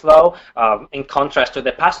cargo flow, in contrast to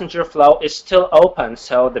the passenger flow, is still open.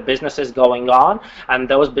 So the business is going on, and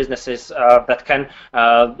those businesses that can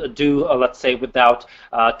do, let's say, without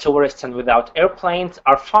tourists and without airplanes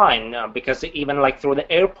are fine, because even like through the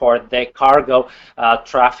airport, the cargo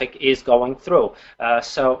traffic is going through.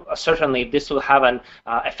 So certainly this will have an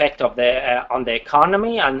effect on the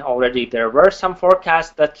economy, and already there were some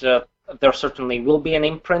forecasts that there certainly will be an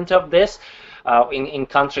imprint of this. In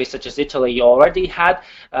countries such as Italy, you already had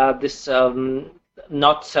this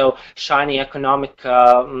not so shiny economic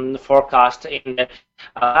forecast in the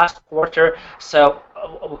last quarter. So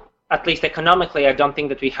at least economically, I don't think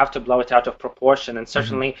that we have to blow it out of proportion. And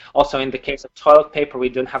certainly also in the case of toilet paper, we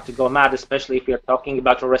don't have to go mad, especially if you're talking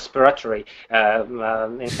about a respiratory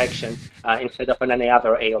infection instead of any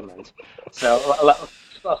other ailment. So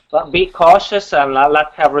be cautious and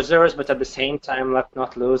let's have reserves, but at the same time, let's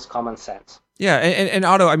not lose common sense. Yeah, and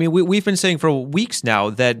Otto, I mean, we've been saying for weeks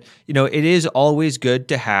now that, you know, it is always good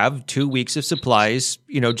to have 2 weeks of supplies,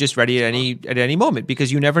 you know, just ready at any moment,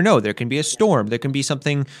 because you never know. There can be a storm, there can be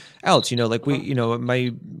something else, you know, like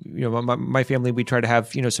my family, we try to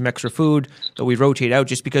have, you know, some extra food that we rotate out,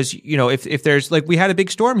 just because, you know, if there's, like, we had a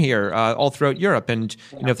big storm here all throughout Europe, and,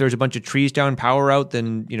 you know, if there's a bunch of trees down, power out,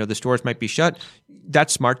 then, you know, the stores might be shut.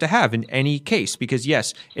 That's smart to have in any case, because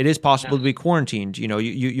yes, it is possible to be quarantined. You know,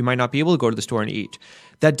 you might not be able to go to the store and eat.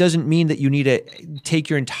 That doesn't mean that you need to take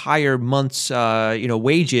your entire month's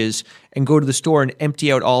wages and go to the store and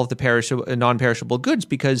empty out all of the non-perishable goods,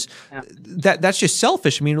 because that's just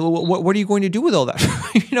selfish. I mean, what are you going to do with all that?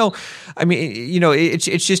 You know, I mean, you know, it's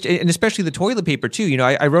just, and especially the toilet paper too. You know,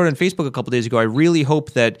 I wrote on Facebook a couple days ago, I really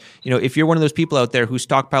hope that, you know, if you're one of those people out there who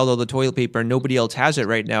stockpiled all the toilet paper and nobody else has it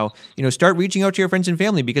right now, you know, start reaching out to your friends and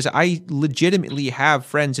family, because I legitimately have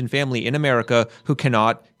friends and family in America who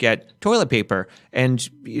cannot get toilet paper. And,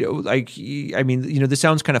 you know, like, I mean, you know, this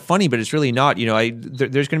sounds kind of funny, but it's really not. You know,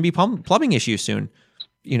 there's going to be plumbing issues soon,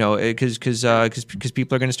 you know, because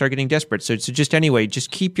people are going to start getting desperate. So just anyway,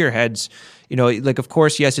 just keep your heads, you know, like, of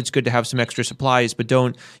course, yes, it's good to have some extra supplies, but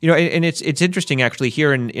don't, you know, and it's interesting actually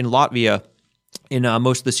here in Latvia, in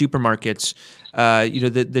most of the supermarkets, you know,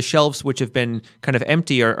 the shelves which have been kind of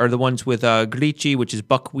empty are the ones with grichi, which is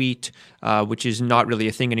buckwheat, which is not really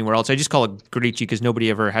a thing anywhere else. I just call it grichi because nobody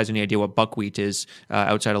ever has any idea what buckwheat is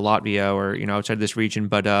outside of Latvia, or, you know, outside of this region.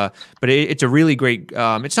 But it's a really great.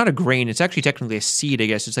 It's not a grain. It's actually technically a seed, I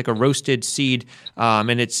guess. It's like a roasted seed,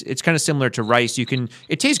 and it's kind of similar to rice.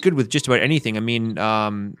 It tastes good with just about anything. I mean, I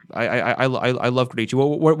love grichi.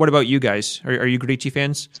 What about you guys? Are you grichi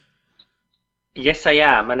fans? Yes, I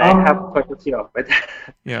am, and I have quite a few of it.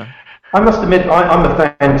 Yeah. I must admit, I'm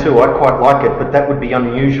a fan too. I quite like it, but that would be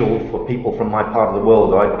unusual for people from my part of the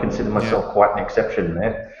world. I consider myself quite an exception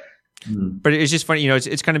there. But it's just funny, you know,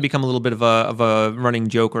 it's kind of become a little bit of a running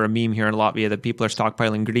joke or a meme here in Latvia that people are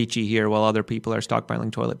stockpiling grichi here while other people are stockpiling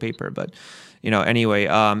toilet paper. But, you know, anyway,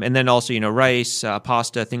 and then also, you know, rice,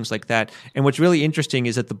 pasta, things like that. And what's really interesting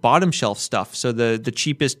is that the bottom shelf stuff, so the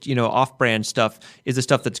cheapest, you know, off-brand stuff is the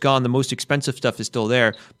stuff that's gone. The most expensive stuff is still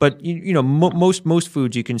there. But, you know, most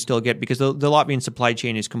foods you can still get, because the Latvian supply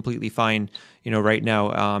chain is completely fine, you know, right now.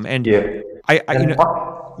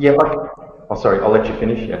 Oh, sorry, I'll let you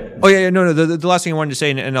finish. Yeah. Oh, yeah, no. The last thing I wanted to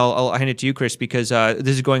say, and I'll hand it to you, Chris, because this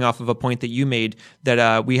is going off of a point that you made,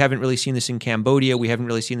 that we haven't really seen this in Cambodia. We haven't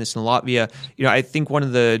really seen this in Latvia. You know, I think one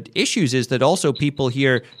of the issues is that also people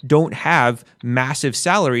here don't have massive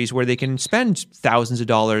salaries where they can spend thousands of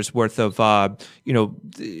dollars worth of, you know,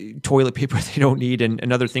 toilet paper they don't need,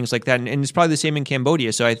 and other things like that. And it's probably the same in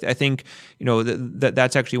Cambodia. So I think, you know,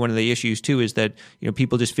 that's actually one of the issues too, is that, you know,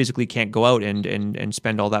 people just physically can't go out and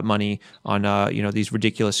spend all that money on you know, these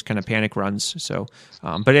ridiculous kind of panic runs. So,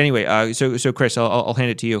 but anyway, so Chris, I'll hand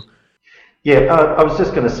it to you. Yeah, I was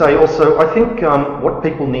just going to say also, I think what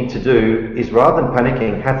people need to do is, rather than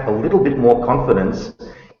panicking, have a little bit more confidence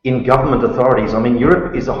in government authorities. I mean,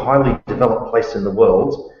 Europe is a highly developed place in the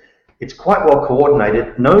world. It's quite well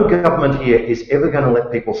coordinated. No government here is ever going to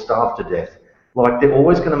let people starve to death. Like, they're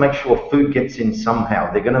always going to make sure food gets in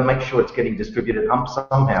somehow. They're going to make sure it's getting distributed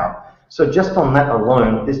somehow. So just on that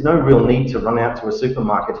alone, there's no real need to run out to a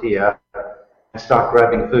supermarket here and start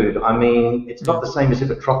grabbing food. I mean, it's not the same as if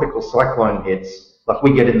a tropical cyclone hits, like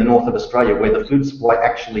we get in the north of Australia, where the food supply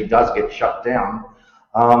actually does get shut down.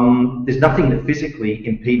 There's nothing that physically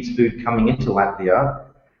impedes food coming into Latvia.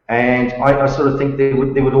 And I sort of think there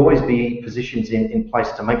would always be positions in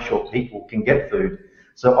place to make sure people can get food.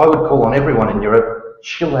 So I would call on everyone in Europe,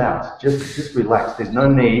 chill out, just relax. There's no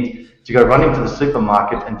need to go running to the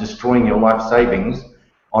supermarket and destroying your life savings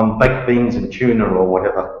on baked beans and tuna or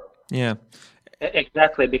whatever. Yeah.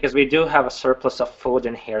 Exactly, because we do have a surplus of food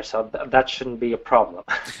in here, so that shouldn't be a problem.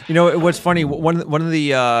 You know, what's funny, one of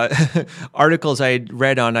the articles I had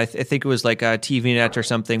read on, I think it was like TVNet or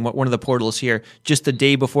something, one of the portals here, just the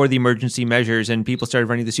day before the emergency measures and people started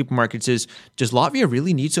running the supermarkets, is, does Latvia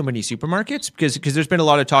really need so many supermarkets? Because there's been a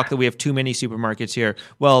lot of talk that we have too many supermarkets here.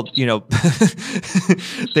 Well, you know,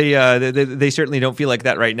 they certainly don't feel like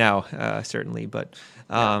that right now, certainly, but...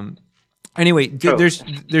 Anyway, there's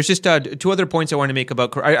just two other points I want to make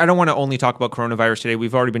about. I don't want to only talk about coronavirus today.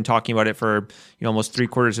 We've already been talking about it for almost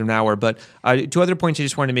 3/4 of an hour. But two other points I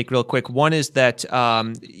just want to make real quick. One is that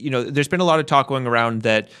there's been a lot of talk going around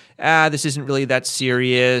that this isn't really that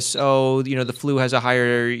serious. Oh, the flu has a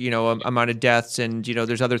higher amount of deaths, and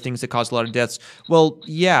there's other things that cause a lot of deaths. Well,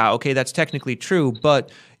 yeah, okay, that's technically true,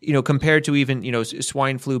 but compared to even,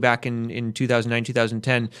 swine flu back in 2009,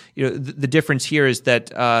 2010, the difference here is that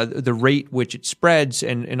the rate which it spreads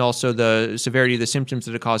and also the severity of the symptoms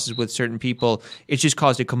that it causes with certain people, it's just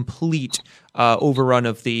caused a complete overrun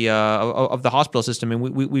of the hospital system. And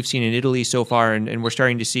we've seen in Italy so far, and we're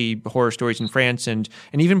starting to see horror stories in France and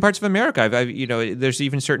even parts of America. There's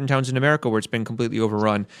even certain towns in America where it's been completely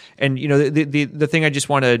overrun. And the thing I just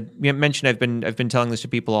want to mention, I've been telling this to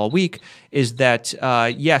people all week, is that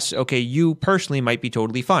yes, okay, you personally might be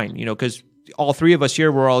totally fine, because all three of us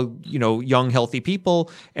here, we're all, young, healthy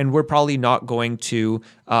people, and we're probably not going to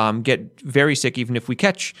get very sick even if we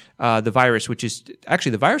catch the virus, which is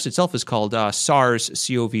actually, the virus itself is called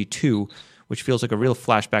SARS-CoV-2, which feels like a real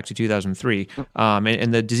flashback to 2003.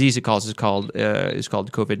 And the disease it causes is called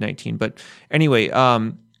COVID-19. But anyway,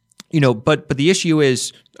 but the issue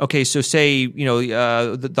is, okay, so say,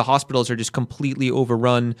 the hospitals are just completely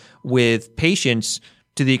overrun with patients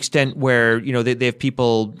to the extent where, they have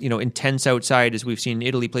people, in tents outside, as we've seen in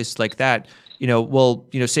Italy, places like that.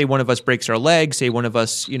 Say one of us breaks our leg, say one of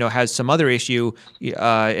us, has some other issue,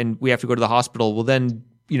 and we have to go to the hospital. Well, then,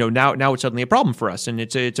 now it's suddenly a problem for us, and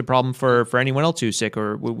it's a problem for anyone else who's sick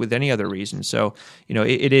or with any other reason. So,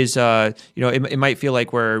 it is, it might feel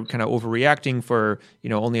like we're kind of overreacting for,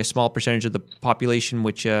 only a small percentage of the population,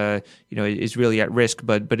 which, is really at risk,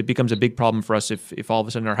 but it becomes a big problem for us if all of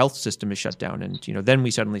a sudden our health system is shut down and, then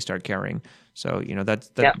we suddenly start caring. So,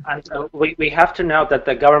 that's. Yeah, and we have to note that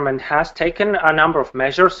the government has taken a number of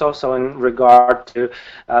measures also in regard to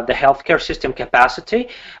the healthcare system capacity.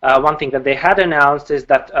 One thing that they had announced is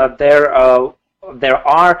that there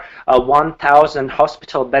are 1,000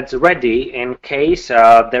 hospital beds ready in case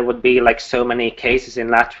there would be like so many cases in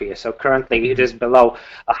Latvia. So currently it is below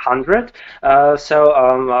 100. So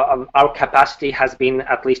our capacity has been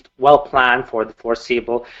at least well planned for the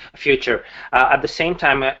foreseeable future. At the same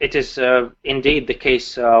time, it is indeed the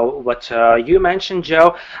case what you mentioned,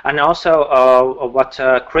 Joe, and also what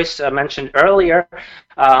Chris mentioned earlier.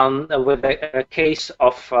 With a case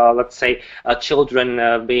of, let's say,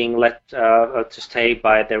 children being let to stay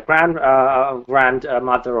by their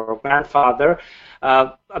grandmother or grandfather.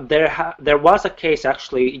 There was a case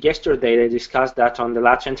actually yesterday. They discussed that on the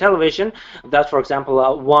Latvian television. That, for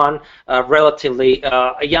example, one relatively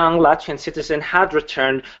young Latvian citizen had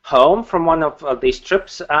returned home from one of these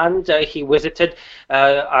trips, and he visited.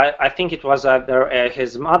 I think it was either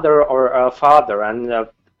his mother or father, and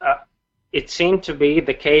it seemed to be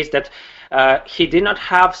the case that he did not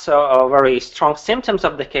have very strong symptoms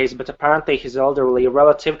of the case, but apparently his elderly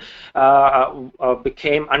relative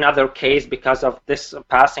became another case because of this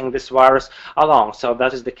passing this virus along. So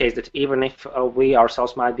that is the case that even if we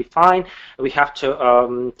ourselves might be fine, we have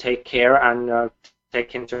to take care and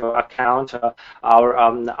take into account our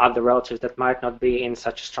other relatives that might not be in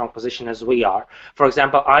such a strong position as we are. For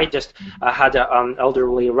example, I just had an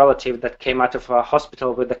elderly relative that came out of a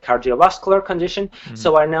hospital with a cardiovascular condition,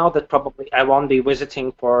 so I know that probably I won't be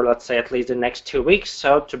visiting for, let's say, at least the next 2 weeks,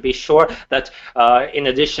 so to be sure that in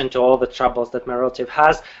addition to all the troubles that my relative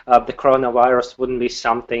has, the coronavirus wouldn't be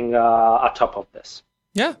something on top of this.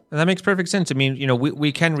 Yeah, and that makes perfect sense. I mean,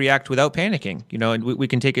 we can react without panicking, and we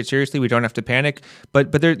can take it seriously. We don't have to panic,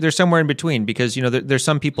 but there's somewhere in between because, there's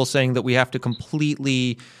some people saying that we have to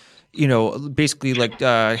completely, basically like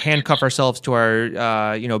handcuff ourselves to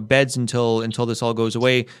our, beds until this all goes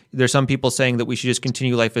away. There's some people saying that we should just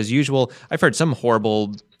continue life as usual. I've heard some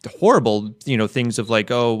horrible, things of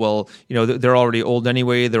like, oh, well, they're already old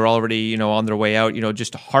anyway. They're already, on their way out,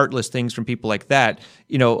 just heartless things from people like that.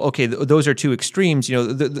 Okay, those are two extremes.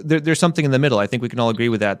 There's something in the middle. I think we can all agree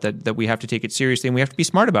with that we have to take it seriously and we have to be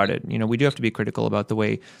smart about it. We do have to be critical about the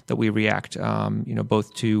way that we react,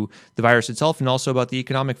 both to the virus itself and also about the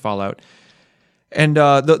economic fallout. And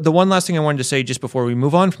the one last thing I wanted to say just before we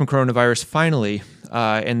move on from coronavirus, finally,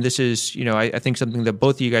 and this is, I think something that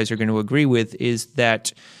both of you guys are going to agree with, is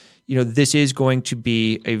that, this is going to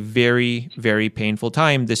be a very, very painful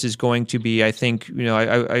time. This is going to be, I think,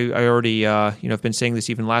 I already, I've been saying this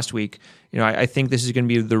even last week, I think this is going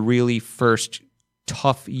to be the really first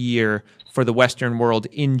tough year for the Western world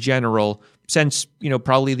in general since,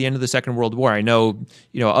 probably the end of the Second World War. I know,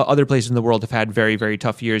 other places in the world have had very, very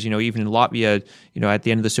tough years. Even in Latvia, at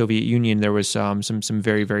the end of the Soviet Union, there was some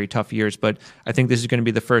very, very tough years. But I think this is going to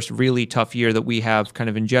be the first really tough year that we have kind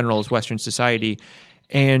of in general as Western society.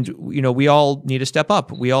 And, we all need to step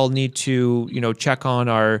up. We all need to, check on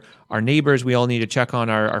our neighbors. We all need to check on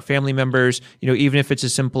our family members, even if it's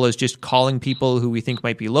as simple as just calling people who we think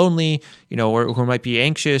might be lonely, or who might be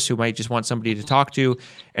anxious, who might just want somebody to talk to.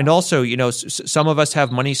 And also, some of us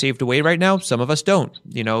have money saved away right now. Some of us don't,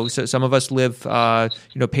 so some of us live,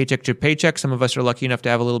 paycheck to paycheck. Some of us are lucky enough to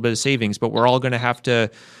have a little bit of savings, but we're all going to have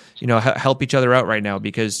to help each other out right now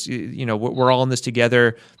because, we're all in this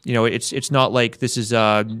together. It's not like this is,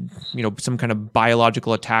 some kind of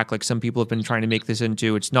biological attack like some people have been trying to make this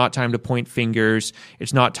into. It's not time to point fingers.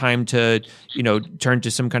 It's not time to, turn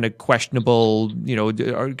to some kind of questionable,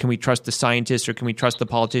 or can we trust the scientists or can we trust the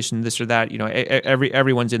politician, this or that?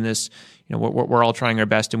 Everyone's in this, we're all trying our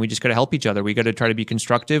best and we just got to help each other. We got to try to be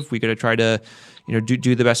constructive. We got to try to,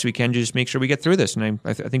 do the best we can to just make sure we get through this. And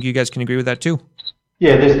I think you guys can agree with that too.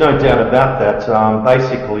 Yeah, there's no doubt about that.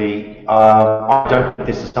 Basically, I don't think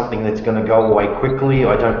this is something that's going to go away quickly.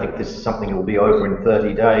 I don't think this is something that will be over in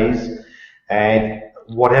 30 days. And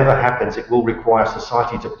whatever happens, it will require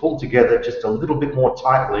society to pull together just a little bit more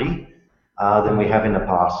tightly than we have in the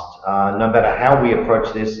past. No matter how we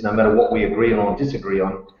approach this, no matter what we agree on or disagree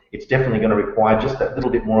on, it's definitely going to require just that little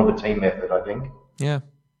bit more of a team effort, I think. Yeah.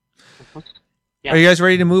 Yeah. Are you guys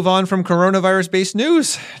ready to move on from coronavirus-based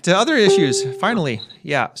news to other issues? Finally.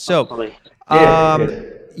 Yeah. So,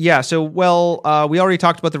 we already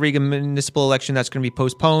talked about the Riga municipal election that's going to be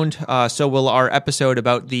postponed. So will our episode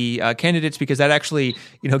about the candidates, because that actually,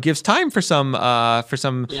 gives time for some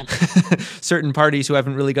certain parties who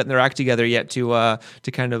haven't really gotten their act together yet to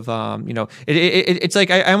kind of, it's like,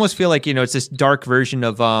 I almost feel like, it's this dark version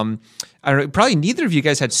of, I don't know, probably neither of you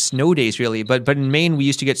guys had snow days really, but in Maine we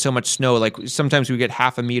used to get so much snow. Like sometimes we get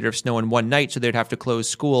half a meter of snow in one night, so they'd have to close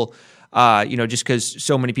school. Just because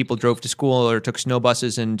so many people drove to school or took snow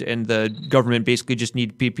buses, and the government basically just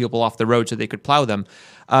needed people off the road so they could plow them.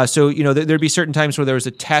 There'd be certain times where there was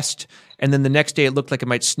a test, and then the next day it looked like it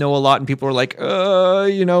might snow a lot, and people were like,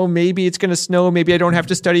 maybe it's going to snow, maybe I don't have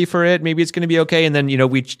to study for it, maybe it's going to be okay. And then,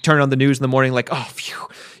 we turn on the news in the morning like, oh, phew,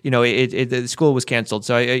 the school was canceled.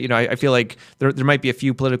 So I feel like there might be a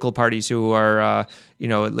few political parties who are,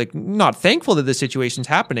 not thankful that this situation's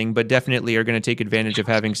happening, but definitely are going to take advantage of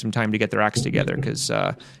having some time to get their acts together because,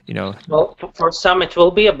 Well, for some it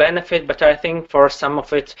will be a benefit, but I think for some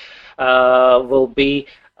of it will be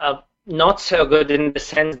not so good in the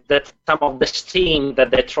sense that some of the steam that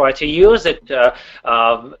they try to use it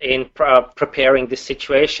in preparing this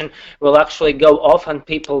situation will actually go off, and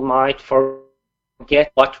people might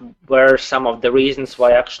forget what were some of the reasons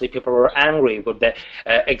why actually people were angry with the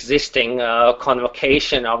existing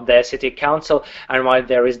convocation of the city council and why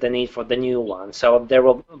there is the need for the new one. So there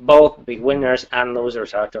will both be winners and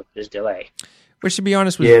losers out of this delay. Which, to be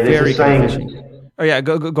honest, was very confusing. Oh yeah,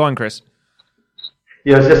 go on, Chris.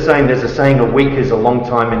 Yeah, I was just saying, there's a saying, a week is a long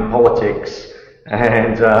time in politics,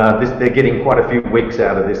 and they're getting quite a few weeks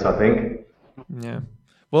out of this, I think. Yeah.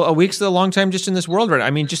 Well, a week's a long time just in this world, right? I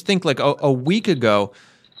mean, just think like a week ago,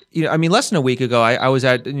 less than a week ago, I was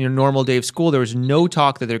at normal day of school. There was no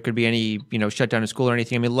talk that there could be any, shutdown of school or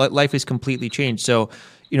anything. I mean, life has completely changed. So,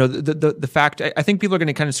 the fact, I think people are going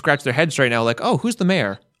to kind of scratch their heads right now, like, oh, who's the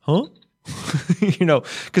mayor? Huh?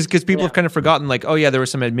 Because people have kind of forgotten, like, oh yeah, there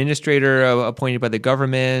was some administrator appointed by the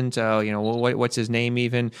government. What's his name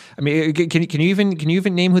even? I mean, can you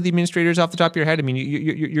even name who the administrator is off the top of your head? I mean,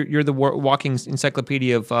 you're the walking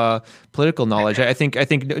encyclopedia of political knowledge. I think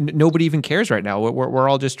nobody even cares right now. We're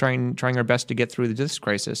all just trying our best to get through this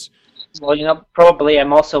crisis. Well, probably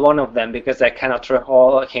I'm also one of them because I cannot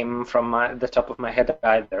recall him from the top of my head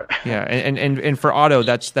either. Yeah, and for Otto,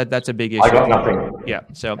 that's a big issue. I got nothing. Yeah,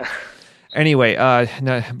 so. Anyway,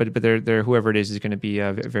 no, but they're whoever it is going to be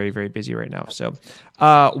very, very busy right now. So,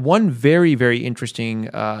 one very, very interesting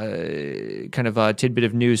kind of tidbit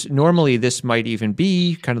of news. Normally, this might even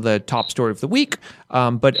be kind of the top story of the week,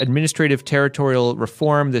 but administrative territorial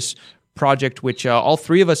reform, this project which all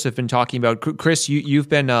three of us have been talking about. Chris, you've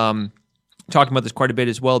been talking about this quite a bit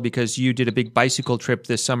as well because you did a big bicycle trip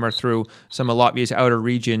this summer through some of Latvia's outer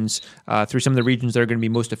regions, through some of the regions that are going to be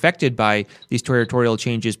most affected by these territorial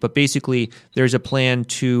changes. But basically, there's a plan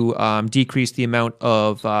to decrease the amount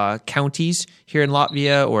of counties here in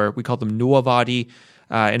Latvia, or we call them nuovadi,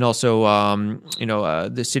 and also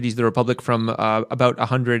the cities of the Republic from about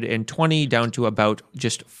 120 down to about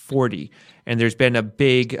just 40. And there's been a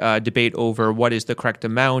big debate over what is the correct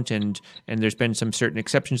amount, and there's been some certain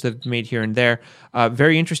exceptions that have been made here and there.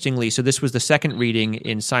 Very interestingly, so this was the second reading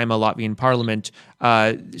in Saima Latvian Parliament.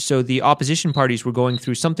 So the opposition parties were going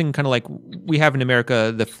through something kind of like we have in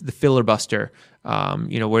America, the filibuster,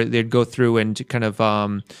 where they'd go through and kind of,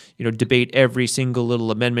 debate every single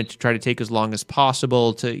little amendment to try to take as long as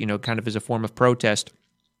possible to, kind of as a form of protest.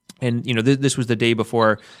 And this was the day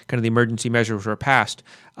before kind of the emergency measures were passed.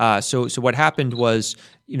 So what happened was,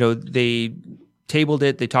 they tabled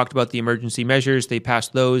it. They talked about the emergency measures. They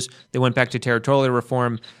passed those. They went back to territorial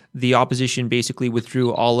reform. The opposition basically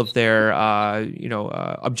withdrew all of their,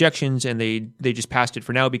 objections, and they just passed it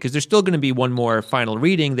for now because there's still going to be one more final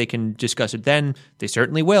reading. They can discuss it then. They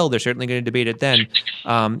certainly will. They're certainly going to debate it then.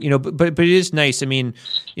 But it is nice. I mean,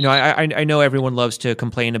 I know everyone loves to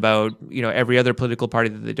complain about, every other political party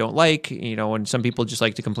that they don't like, and some people just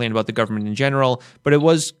like to complain about the government in general. But it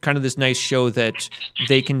was kind of this nice show that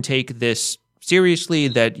they can take this seriously,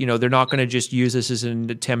 that they're not going to just use this as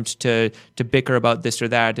an attempt to bicker about this or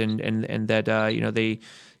that, and that they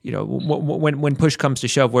when push comes to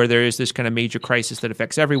shove, where there is this kind of major crisis that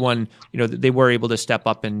affects everyone, they were able to step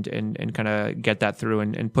up and kind of get that through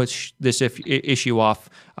and push this issue off,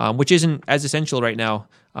 which isn't as essential right now,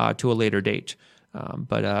 to a later date.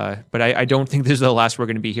 But I don't think this is the last we're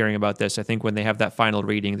going to be hearing about this. I think when they have that final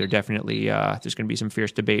reading, they're definitely there's going to be some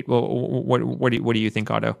fierce debate. Well, what do you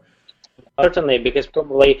think, Otto? Certainly, because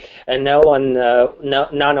probably none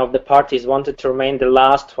of the parties wanted to remain the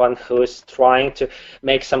last one who is trying to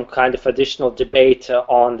make some kind of additional debate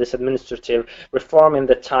on this administrative reform in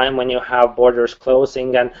the time when you have borders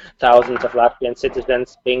closing and thousands of Latvian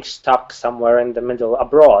citizens being stuck somewhere in the middle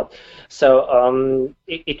abroad. So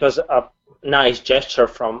it was a nice gesture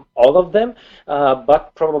from all of them,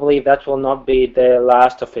 but probably that will not be the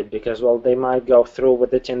last of it, because, well, they might go through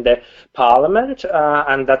with it in the parliament,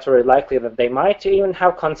 and that's very likely that they might even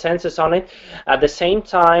have consensus on it. At the same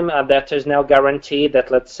time, that is no guarantee that,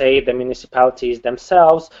 let's say, the municipalities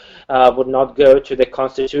themselves would not go to the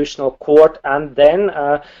constitutional court and then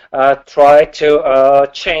try to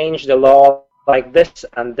change the law like this,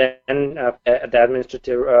 and then the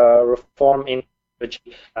administrative reform in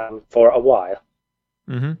for a while.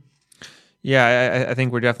 Mm-hmm. Yeah, I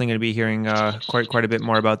think we're definitely going to be hearing quite a bit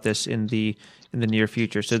more about this in the near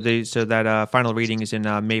future. So that final reading is in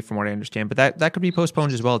May, from what I understand. But that could be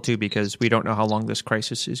postponed as well too, because we don't know how long this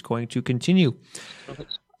crisis is going to continue.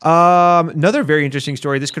 Another very interesting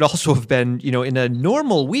story. This could also have been, in a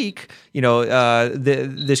normal week,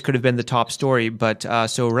 this could have been the top story. But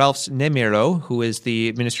so Ralph Nemiro, who is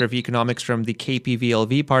the Minister of Economics from the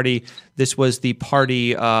KPVLV party, this was the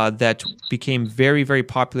party that became very, very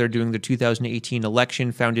popular during the 2018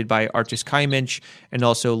 election, founded by Artis Kaimench, and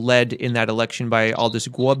also led in that election by Aldis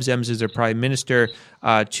Gobzems as their prime minister,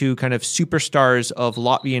 two kind of superstars of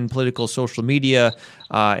Latvian political social media,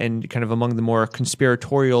 and kind of among the more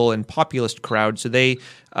conspiratorial and populist crowd. So they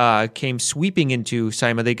came sweeping into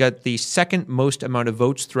Saeima. They got the second most amount of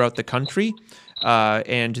votes throughout the country,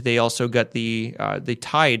 and they also got they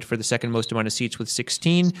tied for the second most amount of seats with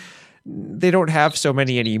 16. They don't have so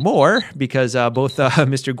many anymore because both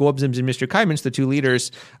Mr. Gobzems and Mr. Kaimench, the two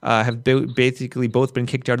leaders, have basically both been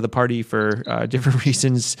kicked out of the party for different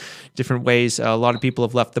reasons, different ways. A lot of people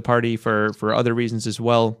have left the party for other reasons as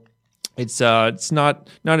well. It's not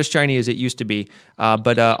as shiny as it used to be.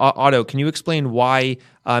 But Otto, can you explain why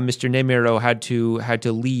Mr. Nemiro had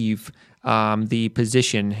to leave the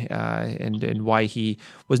position and why he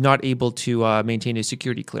was not able to maintain his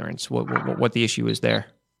security clearance? What the issue is there?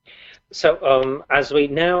 So, as we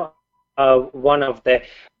know, one of the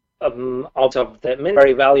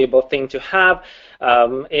very valuable thing to have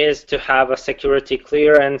is to have a security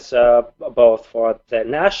clearance, both for the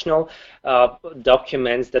national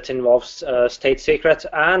documents that involves state secrets,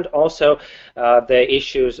 and also the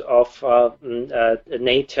issues of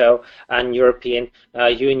NATO and European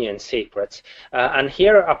Union secrets. And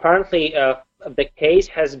here, apparently, the case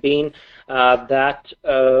has been that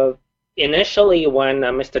initially, when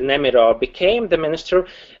Mr. Nemiro became the minister,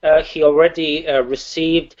 he already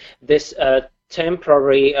received this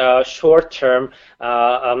temporary short-term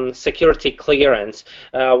security clearance,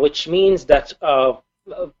 which means that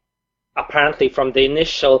apparently from the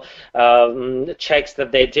initial checks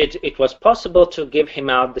that they did, it was possible to give him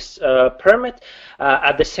out this permit.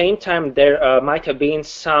 At the same time, there might have been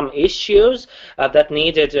some issues that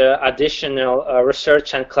needed additional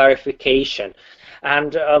research and clarification.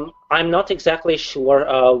 And I'm not exactly sure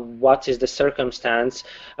what is the circumstance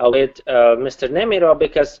with Mr. Nemiro,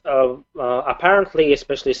 because apparently,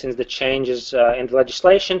 especially since the changes in the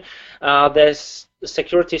legislation, there's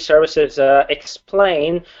security services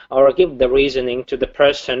explain or give the reasoning to the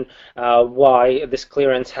person why this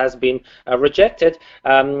clearance has been rejected.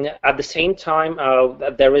 At the same time,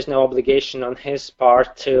 there is no obligation on his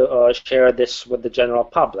part to share this with the general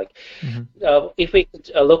public. If we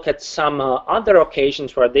could look at some other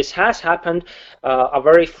occasions where this has happened, a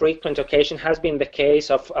very frequent occasion has been the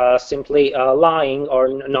case of simply lying or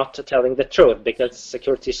not telling the truth, because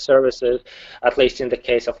security services, at least in the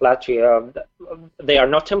case of Latvia, they are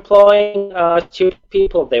not employing two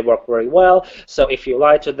people. They work very well. So if you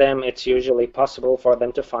lie to them, it's usually possible for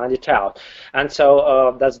them to find it out. And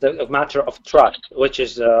so that's the matter of trust, which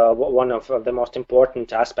is one of the most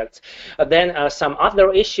important aspects. Then some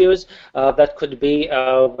other issues that could be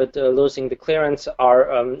with losing the clearance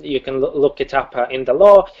are, you can look it up in the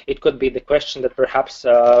law. It could be the question that perhaps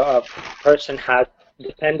a person has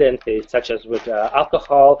dependencies, such as with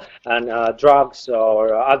alcohol and drugs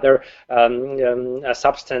or other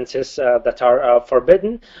substances that are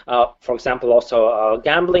forbidden. For example, also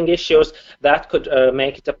gambling issues. That could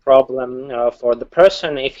make it a problem for the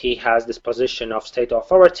person if he has this position of state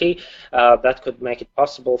authority. That could make it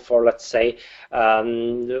possible for, let's say,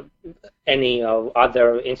 any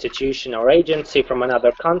other institution or agency from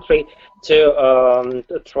another country to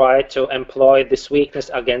try to employ this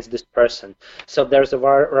weakness against this person. So there's a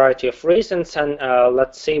variety of reasons, and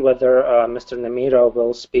let's see whether Mr. Nemiro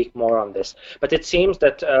will speak more on this. But it seems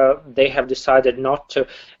that they have decided not to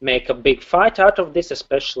make a big fight out of this,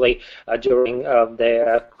 especially during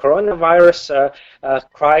the coronavirus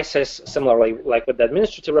crisis, similarly like with the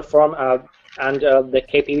administrative reform. And the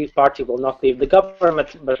KPV party will not leave the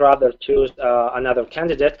government, but rather choose another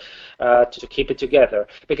candidate to keep it together.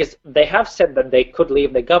 Because they have said that they could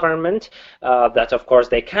leave the government, that of course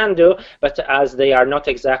they can do, but as they are not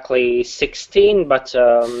exactly 16, but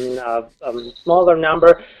a smaller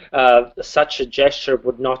number, such a gesture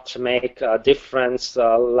would not make a difference,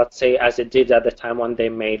 let's say, as it did at the time when they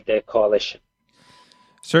made the coalition.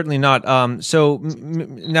 Certainly not. Now,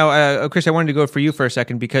 Chris, I wanted to go for you for a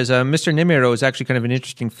second because Mr. Nemiro is actually kind of an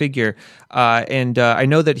interesting figure, and I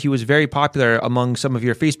know that he was very popular among some of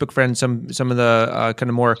your Facebook friends, some of the kind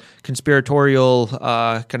of more conspiratorial,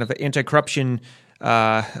 kind of anti-corruption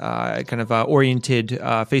oriented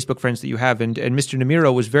Facebook friends that you have, and Mr.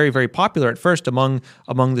 Nemiro was very, very popular at first among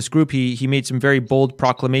this group. He made some very bold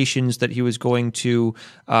proclamations that he was going to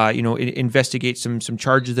investigate some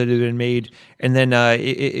charges that had been made, and then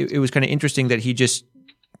it was kind of interesting that he just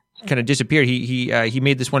kind of disappeared. He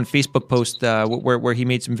made this one Facebook post where he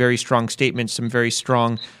made some very strong statements, some very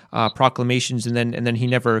strong proclamations, and then he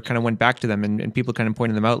never kind of went back to them, and people kind of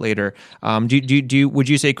pointed them out later. Would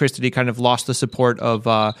you say, Chris, that he kind of lost the support of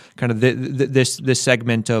kind of this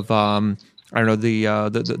segment of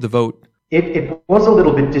the vote? It was a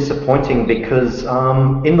little bit disappointing because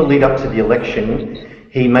in the lead up to the election,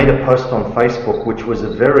 he made a post on Facebook which was a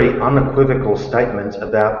very unequivocal statement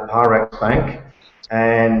about Parex Bank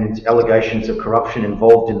and allegations of corruption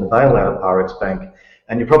involved in the bailout of Parex Bank.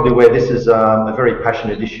 And you're probably aware this is a very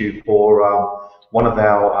passionate issue for one of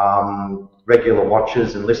our regular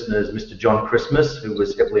watchers and listeners, Mr. John Christmas, who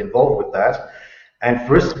was heavily involved with that. And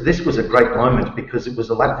for us, this was a great moment because it was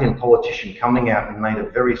a Latvian politician coming out and made a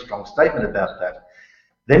very strong statement about that.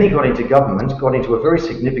 Then he got into government, got into a very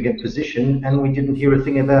significant position, and we didn't hear a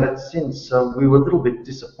thing about it since. So we were a little bit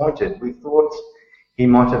disappointed. We thought he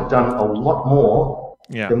might have done a lot more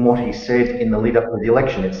than what he said in the lead up to the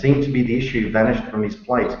election. It seemed to be the issue vanished from his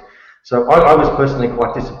plate. So I was personally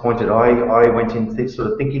quite disappointed. I went in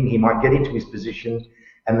sort of thinking he might get into his position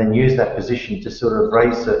and then use that position to sort of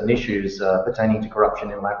raise certain issues pertaining to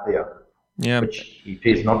corruption in Latvia. Yeah, which he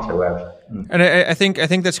appears not to have. And I think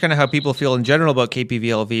that's kind of how people feel in general about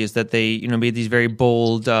KPVLV, is that they made these very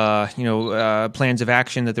bold plans of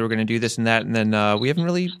action that they were going to do this and that, and then we haven't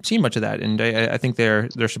really seen much of that. And I think their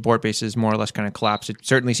support base is more or less kind of collapsed. It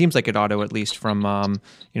certainly seems like it ought to, at least from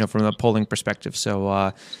from a polling perspective. So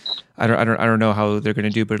I don't know how they're going to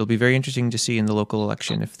do, but it'll be very interesting to see in the local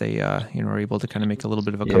election if they are able to kind of make a little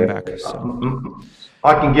bit of a comeback. So.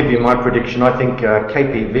 I can give you my prediction. I think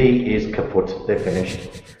KPV is kaput. They're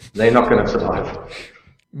finished. They're not going to survive.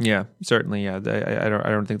 Yeah, certainly. Yeah, I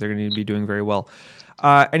don't think they're going to be doing very well.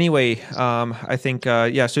 Anyway, I think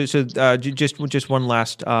So just one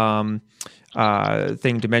last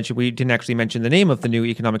thing to mention. We didn't actually mention the name of the new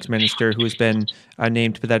economics minister who has been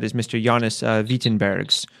named, but that is Mr. Jānis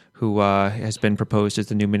Vītenbergs, who has been proposed as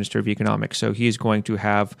the new minister of economics. So he is going to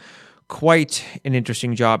have quite an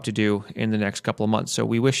interesting job to do in the next couple of months. So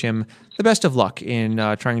we wish him the best of luck in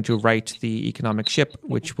trying to right the economic ship,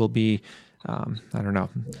 which will be I don't know.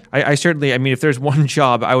 I certainly, I mean, if there's one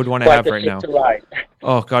job I would want to Quite have right now. Right.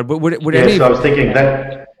 Oh God, would Yes, any? I was thinking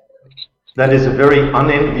that is a very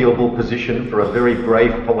unenviable position for a very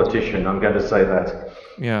brave politician. I'm going to say that.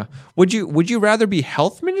 Yeah. Would you rather be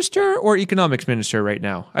health minister or economics minister right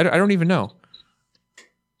now? I don't even know.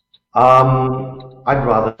 I'd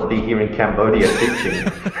rather be here in Cambodia teaching.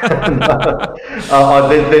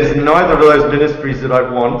 There's neither of those ministries that I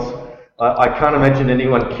want. I can't imagine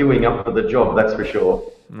anyone queuing up for the job, that's for sure.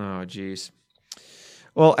 Oh, geez.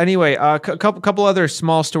 Well, anyway, a couple other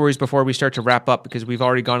small stories before we start to wrap up because we've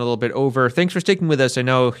already gone a little bit over. Thanks for sticking with us. I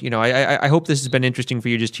know, I hope this has been interesting for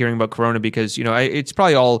you just hearing about Corona because, it's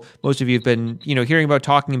probably all most of you have been, hearing about,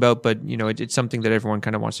 talking about, but, it's something that everyone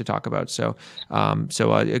kind of wants to talk about. So,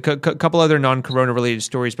 a couple other non-Corona related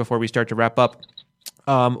stories before we start to wrap up.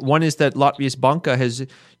 One is that Latvia's Banka has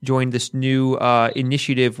joined this new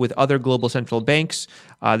initiative with other global central banks.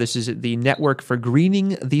 This is the Network for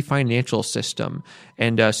Greening the Financial System.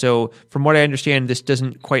 And so from what I understand, this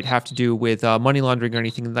doesn't quite have to do with money laundering or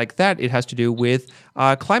anything like that. It has to do with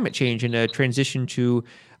climate change and a transition to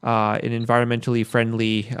an environmentally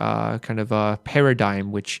friendly kind of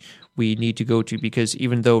paradigm, which we need to go to because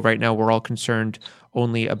even though right now we're all concerned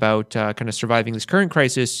only about kind of surviving this current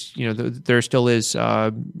crisis, there still is,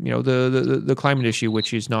 the climate issue,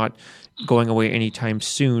 which is not going away anytime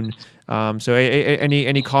soon. So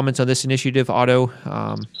any comments on this initiative, Otto?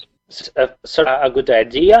 A good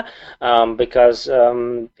idea because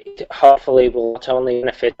it hopefully will not only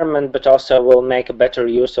benefit government but also will make a better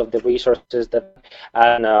use of the resources that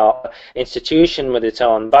an institution with its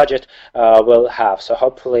own budget will have. So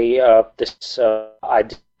hopefully this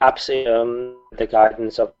idea, perhaps the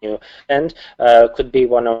guidance of new and could be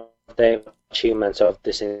one of the achievements of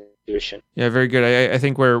this institution. Yeah, very good. I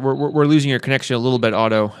think we're losing your connection a little bit,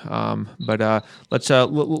 Otto. But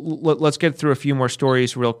let's get through a few more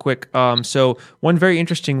stories real quick. So one very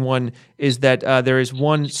interesting one is that there is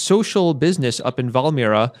one social business up in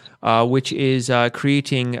Valmiera which is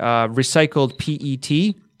creating recycled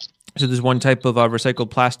PET. So there's one type of recycled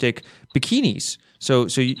plastic bikinis. So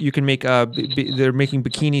you can make they're making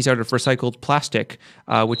bikinis out of recycled plastic,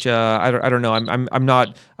 which I don't know.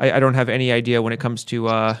 I don't have any idea when it comes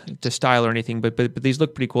to style or anything. But these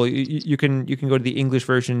look pretty cool. You can go to the English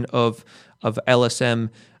version of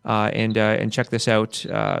LSM and check this out.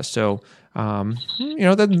 That's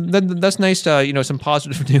nice. Some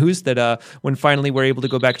positive news that when finally we're able to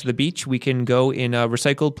go back to the beach, we can go in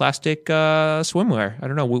recycled plastic swimwear. I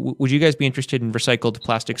don't know. Would you guys be interested in recycled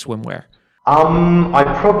plastic swimwear? I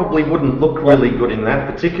probably wouldn't look really good in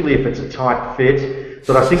that, particularly if it's a tight fit.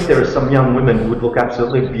 But I think there are some young women who would look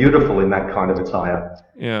absolutely beautiful in that kind of attire.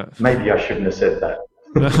 Yeah. Maybe I shouldn't have said that.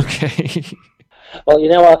 Okay. Well,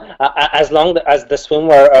 as long as the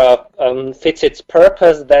swimwear fits its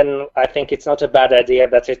purpose, then I think it's not a bad idea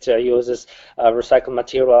that it uses recycled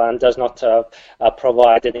material and does not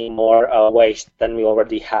provide any more waste than we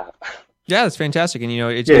already have. Yeah, that's fantastic, and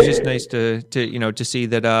it's just nice to see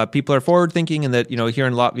that people are forward thinking, and that here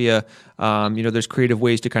in Latvia, there's creative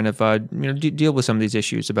ways to kind of deal with some of these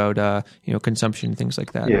issues about consumption and things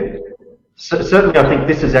like that. Yeah, certainly, I think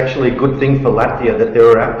this is actually a good thing for Latvia that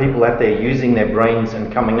there are people out there using their brains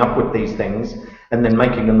and coming up with these things and then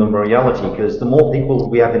making them a reality. Because the more people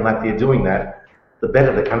we have in Latvia doing that, the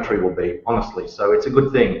better the country will be, honestly. So it's a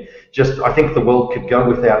good thing. I think the world could go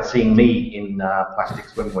without seeing me in plastic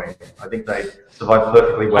swimwear. I think they survive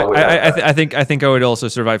perfectly well. I think I would also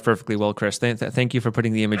survive perfectly well, Chris. Thank you for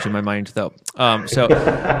putting the image in my mind, though.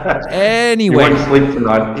 Anyway, you won't sleep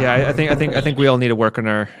tonight. Yeah, I think we all need to work on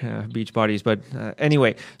our beach bodies. But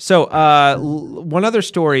anyway, so one other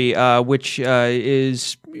story, which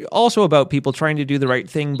is also about people trying to do the right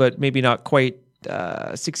thing, but maybe not quite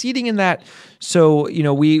succeeding in that. So,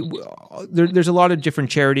 there's a lot of different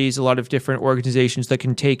charities, a lot of different organizations that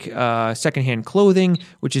can take secondhand clothing,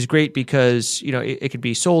 which is great because, it could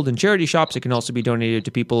be sold in charity shops. It can also be donated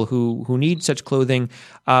to people who need such clothing.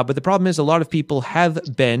 But the problem is a lot of people have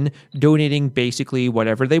been donating basically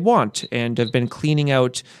whatever they want and have been cleaning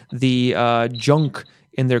out the junk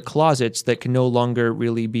in their closets that can no longer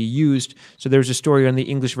really be used. So there's a story on the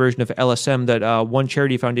English version of LSM that one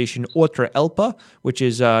charity foundation, Otra Elpa, which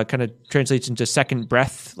is kind of translates into second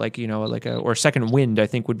breath, or second wind, I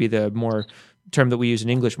think would be the more term that we use in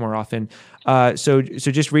English more often. So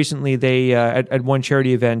just recently, they at one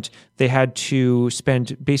charity event, they had to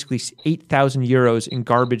spend basically 8,000 euros in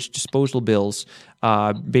garbage disposal bills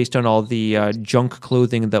based on all the junk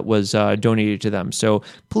clothing that was donated to them. So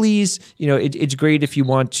please, it's great if you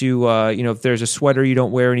want to, if there's a sweater you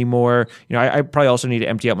don't wear anymore. I probably also need to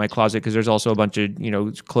empty out my closet because there's also a bunch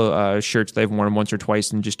of shirts that I've worn once or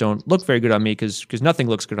twice and just don't look very good on me because nothing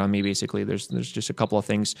looks good on me. Basically, there's just a couple of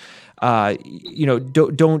things.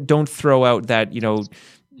 Don't throw out that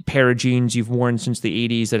pair of jeans you've worn since the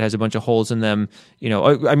 80s that has a bunch of holes in them.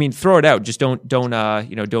 Throw it out. Just don't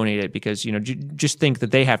donate it because just think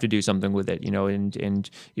that they have to do something with it. And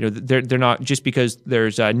they're not, just because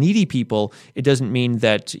there's needy people, it doesn't mean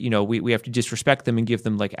that we have to disrespect them and give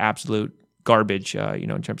them like absolute garbage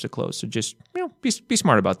in terms of clothes. So just be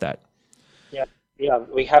smart about that. Yeah,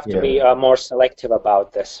 we have to be more selective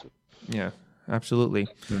about this. Yeah, absolutely.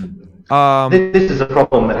 This is a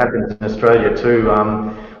problem that happens in Australia too.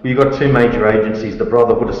 We've got two major agencies, the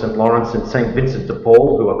Brotherhood of St. Lawrence and St. Vincent de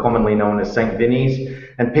Paul, who are commonly known as St. Vinnies,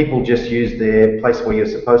 and people just use their place where you're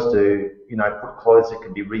supposed to, put clothes that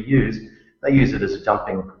can be reused. They use it as a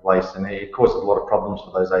dumping place, and it causes a lot of problems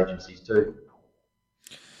for those agencies too.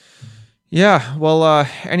 Yeah, well,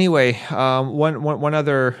 anyway, one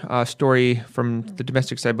other story from the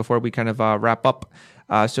domestic side before we kind of wrap up.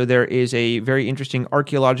 So there is a very interesting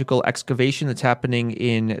archaeological excavation that's happening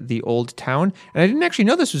in the old town, and I didn't actually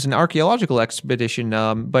know this was an archaeological expedition.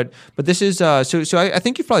 But this is so I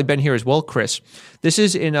think you've probably been here as well, Chris. This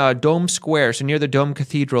is in Dome Square, so near the Dome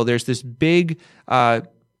Cathedral. There's this big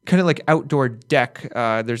kind of like outdoor deck.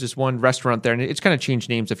 There's this one restaurant there, and it's kind of changed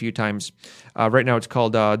names a few times. Right now it's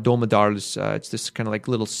called Domedals. It's this kind of like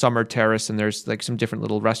little summer terrace, and there's like some different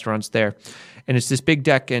little restaurants there. And it's this big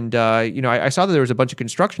deck, and I saw that there was a bunch of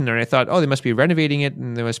construction there, and I thought, oh, they must be renovating it,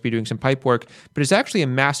 and they must be doing some pipe work. But it's actually a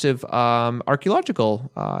massive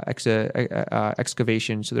archaeological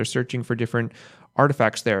excavation, so they're searching for different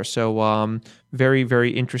artifacts there. So very,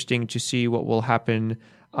 very interesting to see what will happen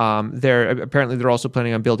there. Apparently, they're also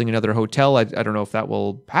planning on building another hotel. I don't know if that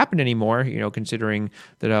will happen anymore, considering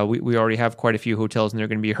that we already have quite a few hotels and they're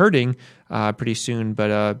going to be hurting pretty soon.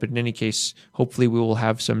 But in any case, hopefully we will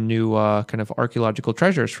have some new kind of archaeological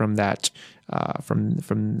treasures from that,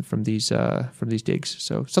 from these digs.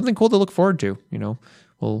 So something cool to look forward to.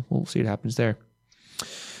 We'll see what happens there.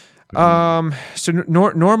 So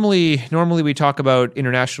normally we talk about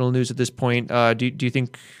international news at this point. Do you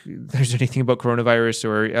think there's anything about coronavirus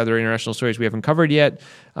or other international stories we haven't covered yet?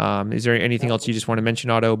 Is there anything else you just want to mention,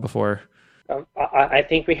 Otto, before? I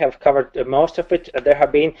think we have covered most of it. There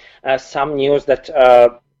have been some news that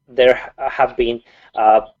there have been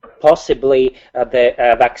possibly the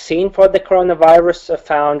vaccine for the coronavirus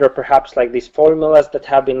found, or perhaps like these formulas that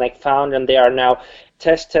have been found, and they are now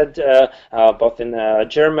tested both in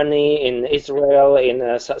Germany, in Israel,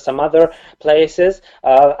 in some other places.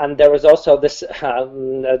 And there was also this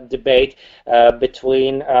debate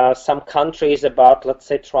between some countries about, let's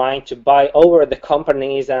say, trying to buy over the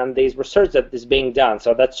companies and these research that is being done.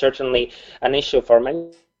 So that's certainly an issue for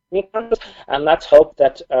many countries. And let's hope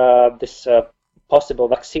that this possible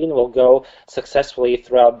vaccine will go successfully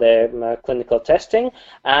throughout the clinical testing,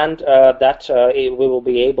 and that we will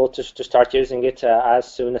be able to start using it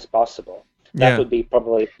as soon as possible. That would be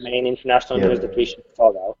probably the main international news that we should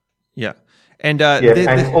follow. Yeah. And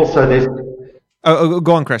also there's... Oh,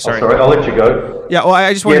 go on, Chris. Sorry. I'll let you go. Yeah, well,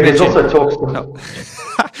 I just want to mention... there's also talks...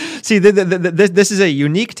 See, this is a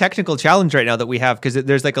unique technical challenge right now that we have, because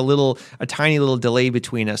there's like a tiny little delay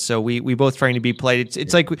between us. So we both trying to be polite.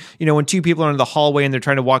 It's like, when two people are in the hallway and they're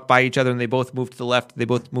trying to walk by each other and they both move to the left, they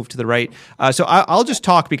both move to the right. So I'll just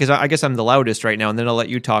talk because I guess I'm the loudest right now, and then I'll let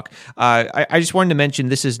you talk. I just wanted to mention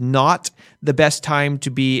this is not the best time to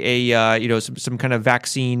be a some kind of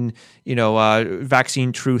vaccine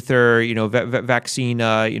vaccine truther, vaccine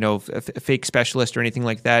fake specialist or anything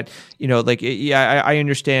like that. I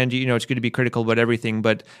understand it's good to be critical about everything,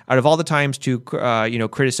 but out of all the times to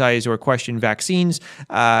criticize or question vaccines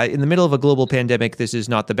in the middle of a global pandemic, this is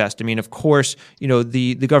not the best. I mean, of course,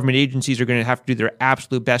 the government agencies are going to have to do their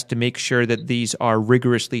absolute best to make sure that these are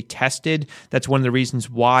rigorously tested. That's one of the reasons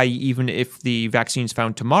why, even if the vaccine's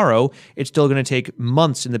found tomorrow, it's still going to take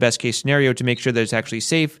months in the best case scenario to make sure that it's actually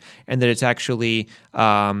safe and that it's actually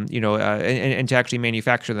and to actually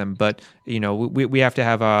manufacture them. But we have to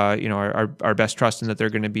have our best trust in that they're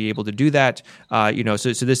going to be able to do that.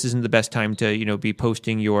 So this isn't the best time to be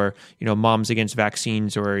posting your moms against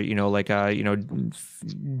vaccines or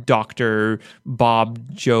Dr. Bob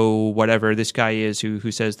Joe whatever this guy is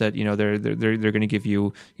who says that they're going to give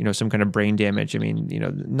you some kind of brain damage. I mean,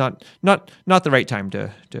 not the right time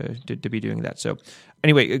to be doing that. So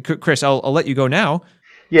anyway, Chris, I'll let you go now.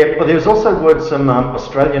 Yeah, well, there's also word some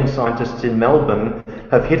Australian scientists in Melbourne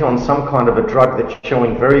have hit on some kind of a drug that's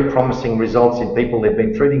showing very promising results in people they've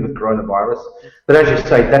been treating with coronavirus. But as you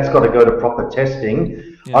say, that's got to go to proper testing.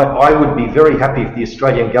 Yeah. I would be very happy if the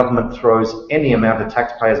Australian government throws any amount of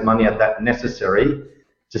taxpayers' money at that necessary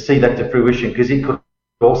to see that to fruition, because it could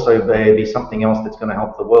also be something else that's going to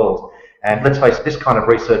help the world. And let's face it, this kind of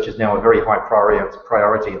research is now a very high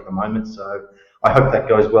priority at the moment. So I hope that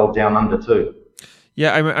goes well down under too.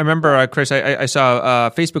 Yeah, I remember, Chris, I saw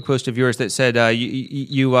a Facebook post of yours that said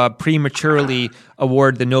you prematurely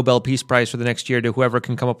award the Nobel Peace Prize for the next year to whoever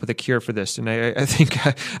can come up with a cure for this. And I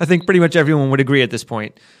think pretty much everyone would agree at this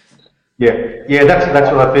point. Yeah,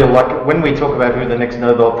 that's what I feel like. When we talk about who the next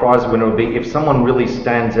Nobel Prize winner will be, if someone really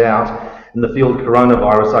stands out in the field of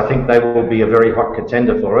coronavirus, I think they will be a very hot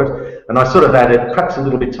contender for it. And I sort of added, perhaps a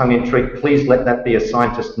little bit tongue-in-cheek, please let that be a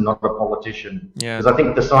scientist and not a politician. Yeah. Because I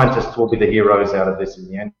think the scientists will be the heroes out of this in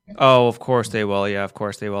the end. Oh, of course they will. Yeah, of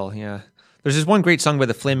course they will. Yeah. There's this one great song by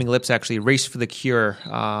the Flaming Lips, actually, "Race for the Cure,"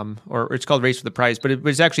 or it's called "Race for the Prize," but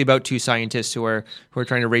it's actually about two scientists who are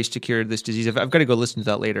trying to race to cure this disease. I've got to go listen to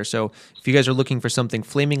that later. So if you guys are looking for something,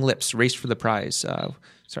 Flaming Lips, "Race for the Prize."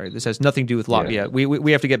 Sorry, this has nothing to do with Latvia. Yeah.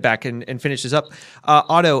 We have to get back and finish this up.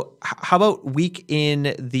 Otto, how about week in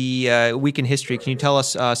history? Can you tell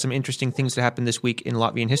us some interesting things that happened this week in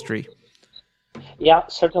Latvian history? Yeah,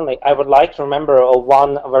 certainly. I would like to remember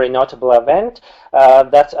one very notable event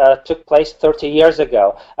that took place 30 years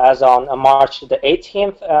ago, as on March the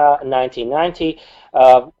 18th, 1990,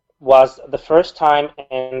 was the first time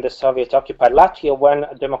in the Soviet-occupied Latvia when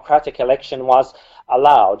a democratic election was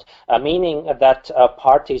allowed, meaning that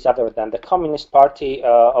parties other than the Communist Party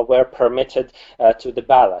were permitted to the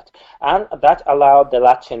ballot. And that allowed the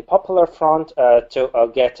Latvian Popular Front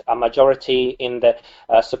to get a majority in the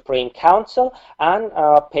Supreme Council and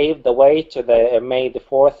paved the way to the May the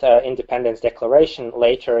 4th Independence Declaration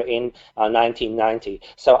later in 1990.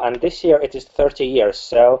 So, and this year it is 30 years,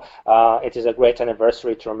 so it is a great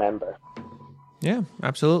anniversary to remember. Yeah,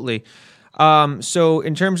 absolutely. So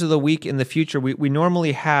in terms of the week in the future, we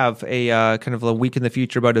normally have a kind of a week in the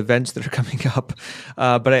future about events that are coming up.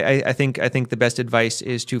 But I think the best advice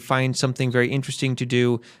is to find something very interesting to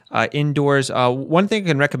do indoors. One thing I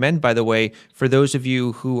can recommend, by the way, for those of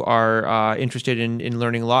you who are interested in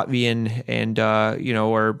learning Latvian and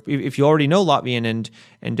or if you already know Latvian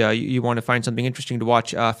and you want to find something interesting to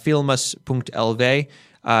watch, filmas.lv.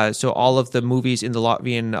 So all of the movies in the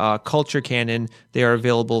Latvian culture canon, they are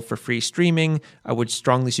available for free streaming. I would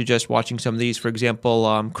strongly suggest watching some of these. For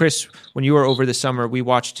example, Chris, when you were over the summer, we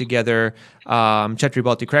watched together Chetri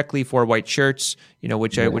Balti Krekli, Four White Shirts,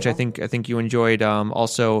 which I think you enjoyed.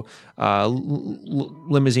 Also,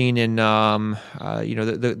 Limousine and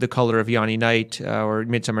the Color of Yanni Night or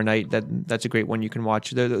Midsummer Night. That's a great one you can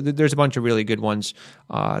watch. There's a bunch of really good ones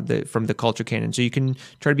from the culture canon. So you can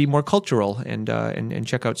try to be more cultural and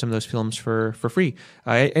check out some of those films for free.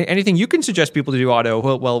 Anything you can suggest people to do,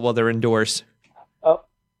 Otto, while they're indoors?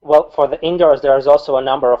 Well, for the indoors, there's also a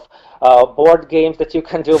number of board games that you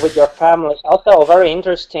can do with your family. Also, a very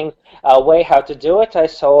interesting way how to do it. I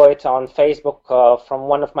saw it on Facebook from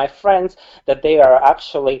one of my friends that they are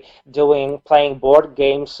actually playing board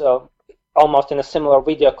games almost in a similar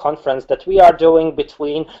video conference that we are doing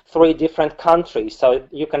between 3 different countries. So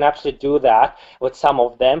you can actually do that with some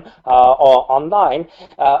of them or online.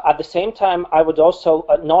 At the same time, I would also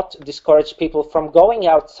not discourage people from going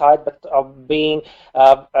outside, but being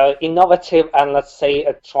innovative and, let's say,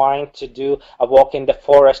 trying to do a walk in the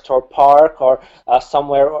forest or park or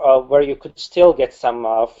somewhere where you could still get some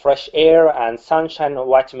fresh air and sunshine or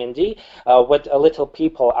vitamin D with little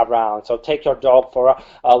people around. So take your dog for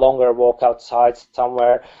a longer walk outside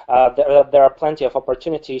somewhere. There are plenty of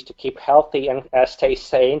opportunities to keep healthy and stay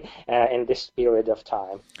sane in this period of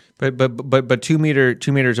time. But 2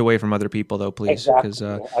 meters away from other people, though, please. Exactly,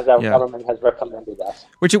 as our government has recommended us.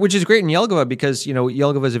 Which is great in Jelgava because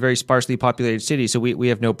Jelgava is a very sparsely populated city, so we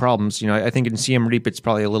have no problems. I think in Siem Reap it's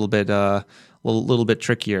probably a little bit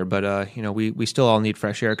trickier, but we still all need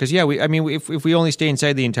fresh air because if we only stay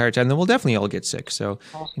inside the entire time, then we'll definitely all get sick. So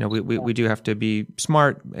we do have to be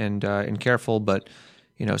smart and careful, but.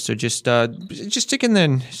 So just stick in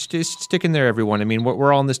there, everyone. I mean,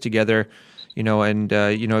 we're all in this together. and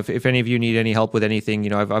if any of you need any help with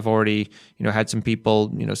anything, I've already had some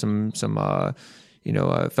people, some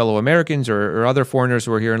fellow Americans or other foreigners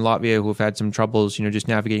who are here in Latvia who have had some troubles, just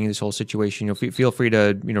navigating this whole situation. Feel free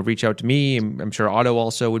to reach out to me. I'm sure Otto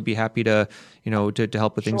also would be happy to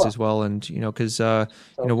help with things as well. And because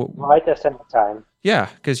write us anytime. Yeah,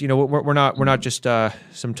 because we're not just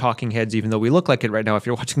some talking heads, even though we look like it right now. If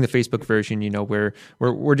you're watching the Facebook version,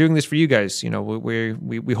 we're doing this for you guys.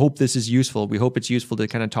 We hope this is useful. We hope it's useful to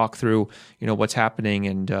kind of talk through what's happening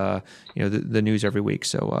and the news every week.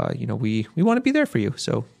 So we want to be there for you.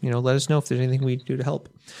 So let us know if there's anything we can do to help.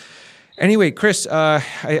 Anyway, Chris,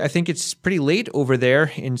 I think it's pretty late over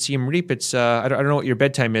there in Siem Reap. It's I don't know what your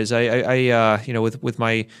bedtime is. With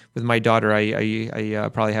my daughter, I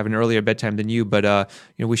probably have an earlier bedtime than you. But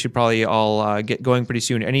we should probably all get going pretty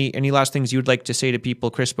soon. Any last things you'd like to say to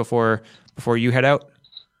people, Chris, before you head out?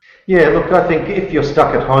 Yeah, look, I think if you're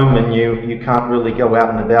stuck at home and you can't really go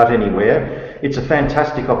out and about anywhere, it's a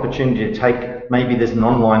fantastic opportunity to take. Maybe there's an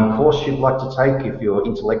online course you'd like to take if you're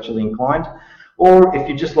intellectually inclined. Or if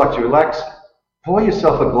you just like to relax, pour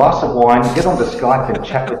yourself a glass of wine, get onto Skype and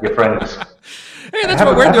chat with your friends. Hey, that's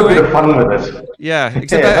what we're doing. Have a bit of fun with it. Yeah,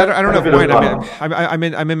 except I don't have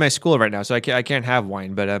wine. I'm in my school right now, so I can't have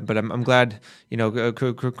wine. But I'm glad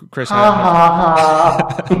Chris have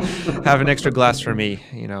an extra glass for me.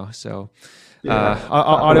 So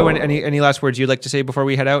Otto, any last words you'd like to say before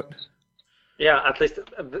we head out? Yeah, at least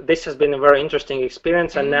this has been a very interesting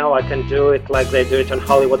experience, and now I can do it like they do it on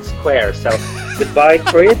Hollywood Square. So goodbye,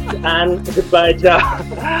 Chris, and goodbye, Joe.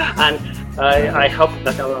 And I hope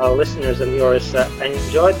that our listeners and viewers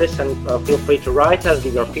enjoyed this, and feel free to write us,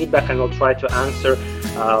 give your feedback, and we'll try to answer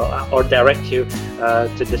or direct you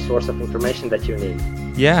to the source of information that you need.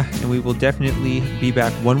 Yeah, and we will definitely be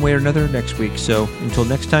back one way or another next week. So until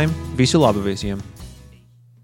next time, Visa Labavasium.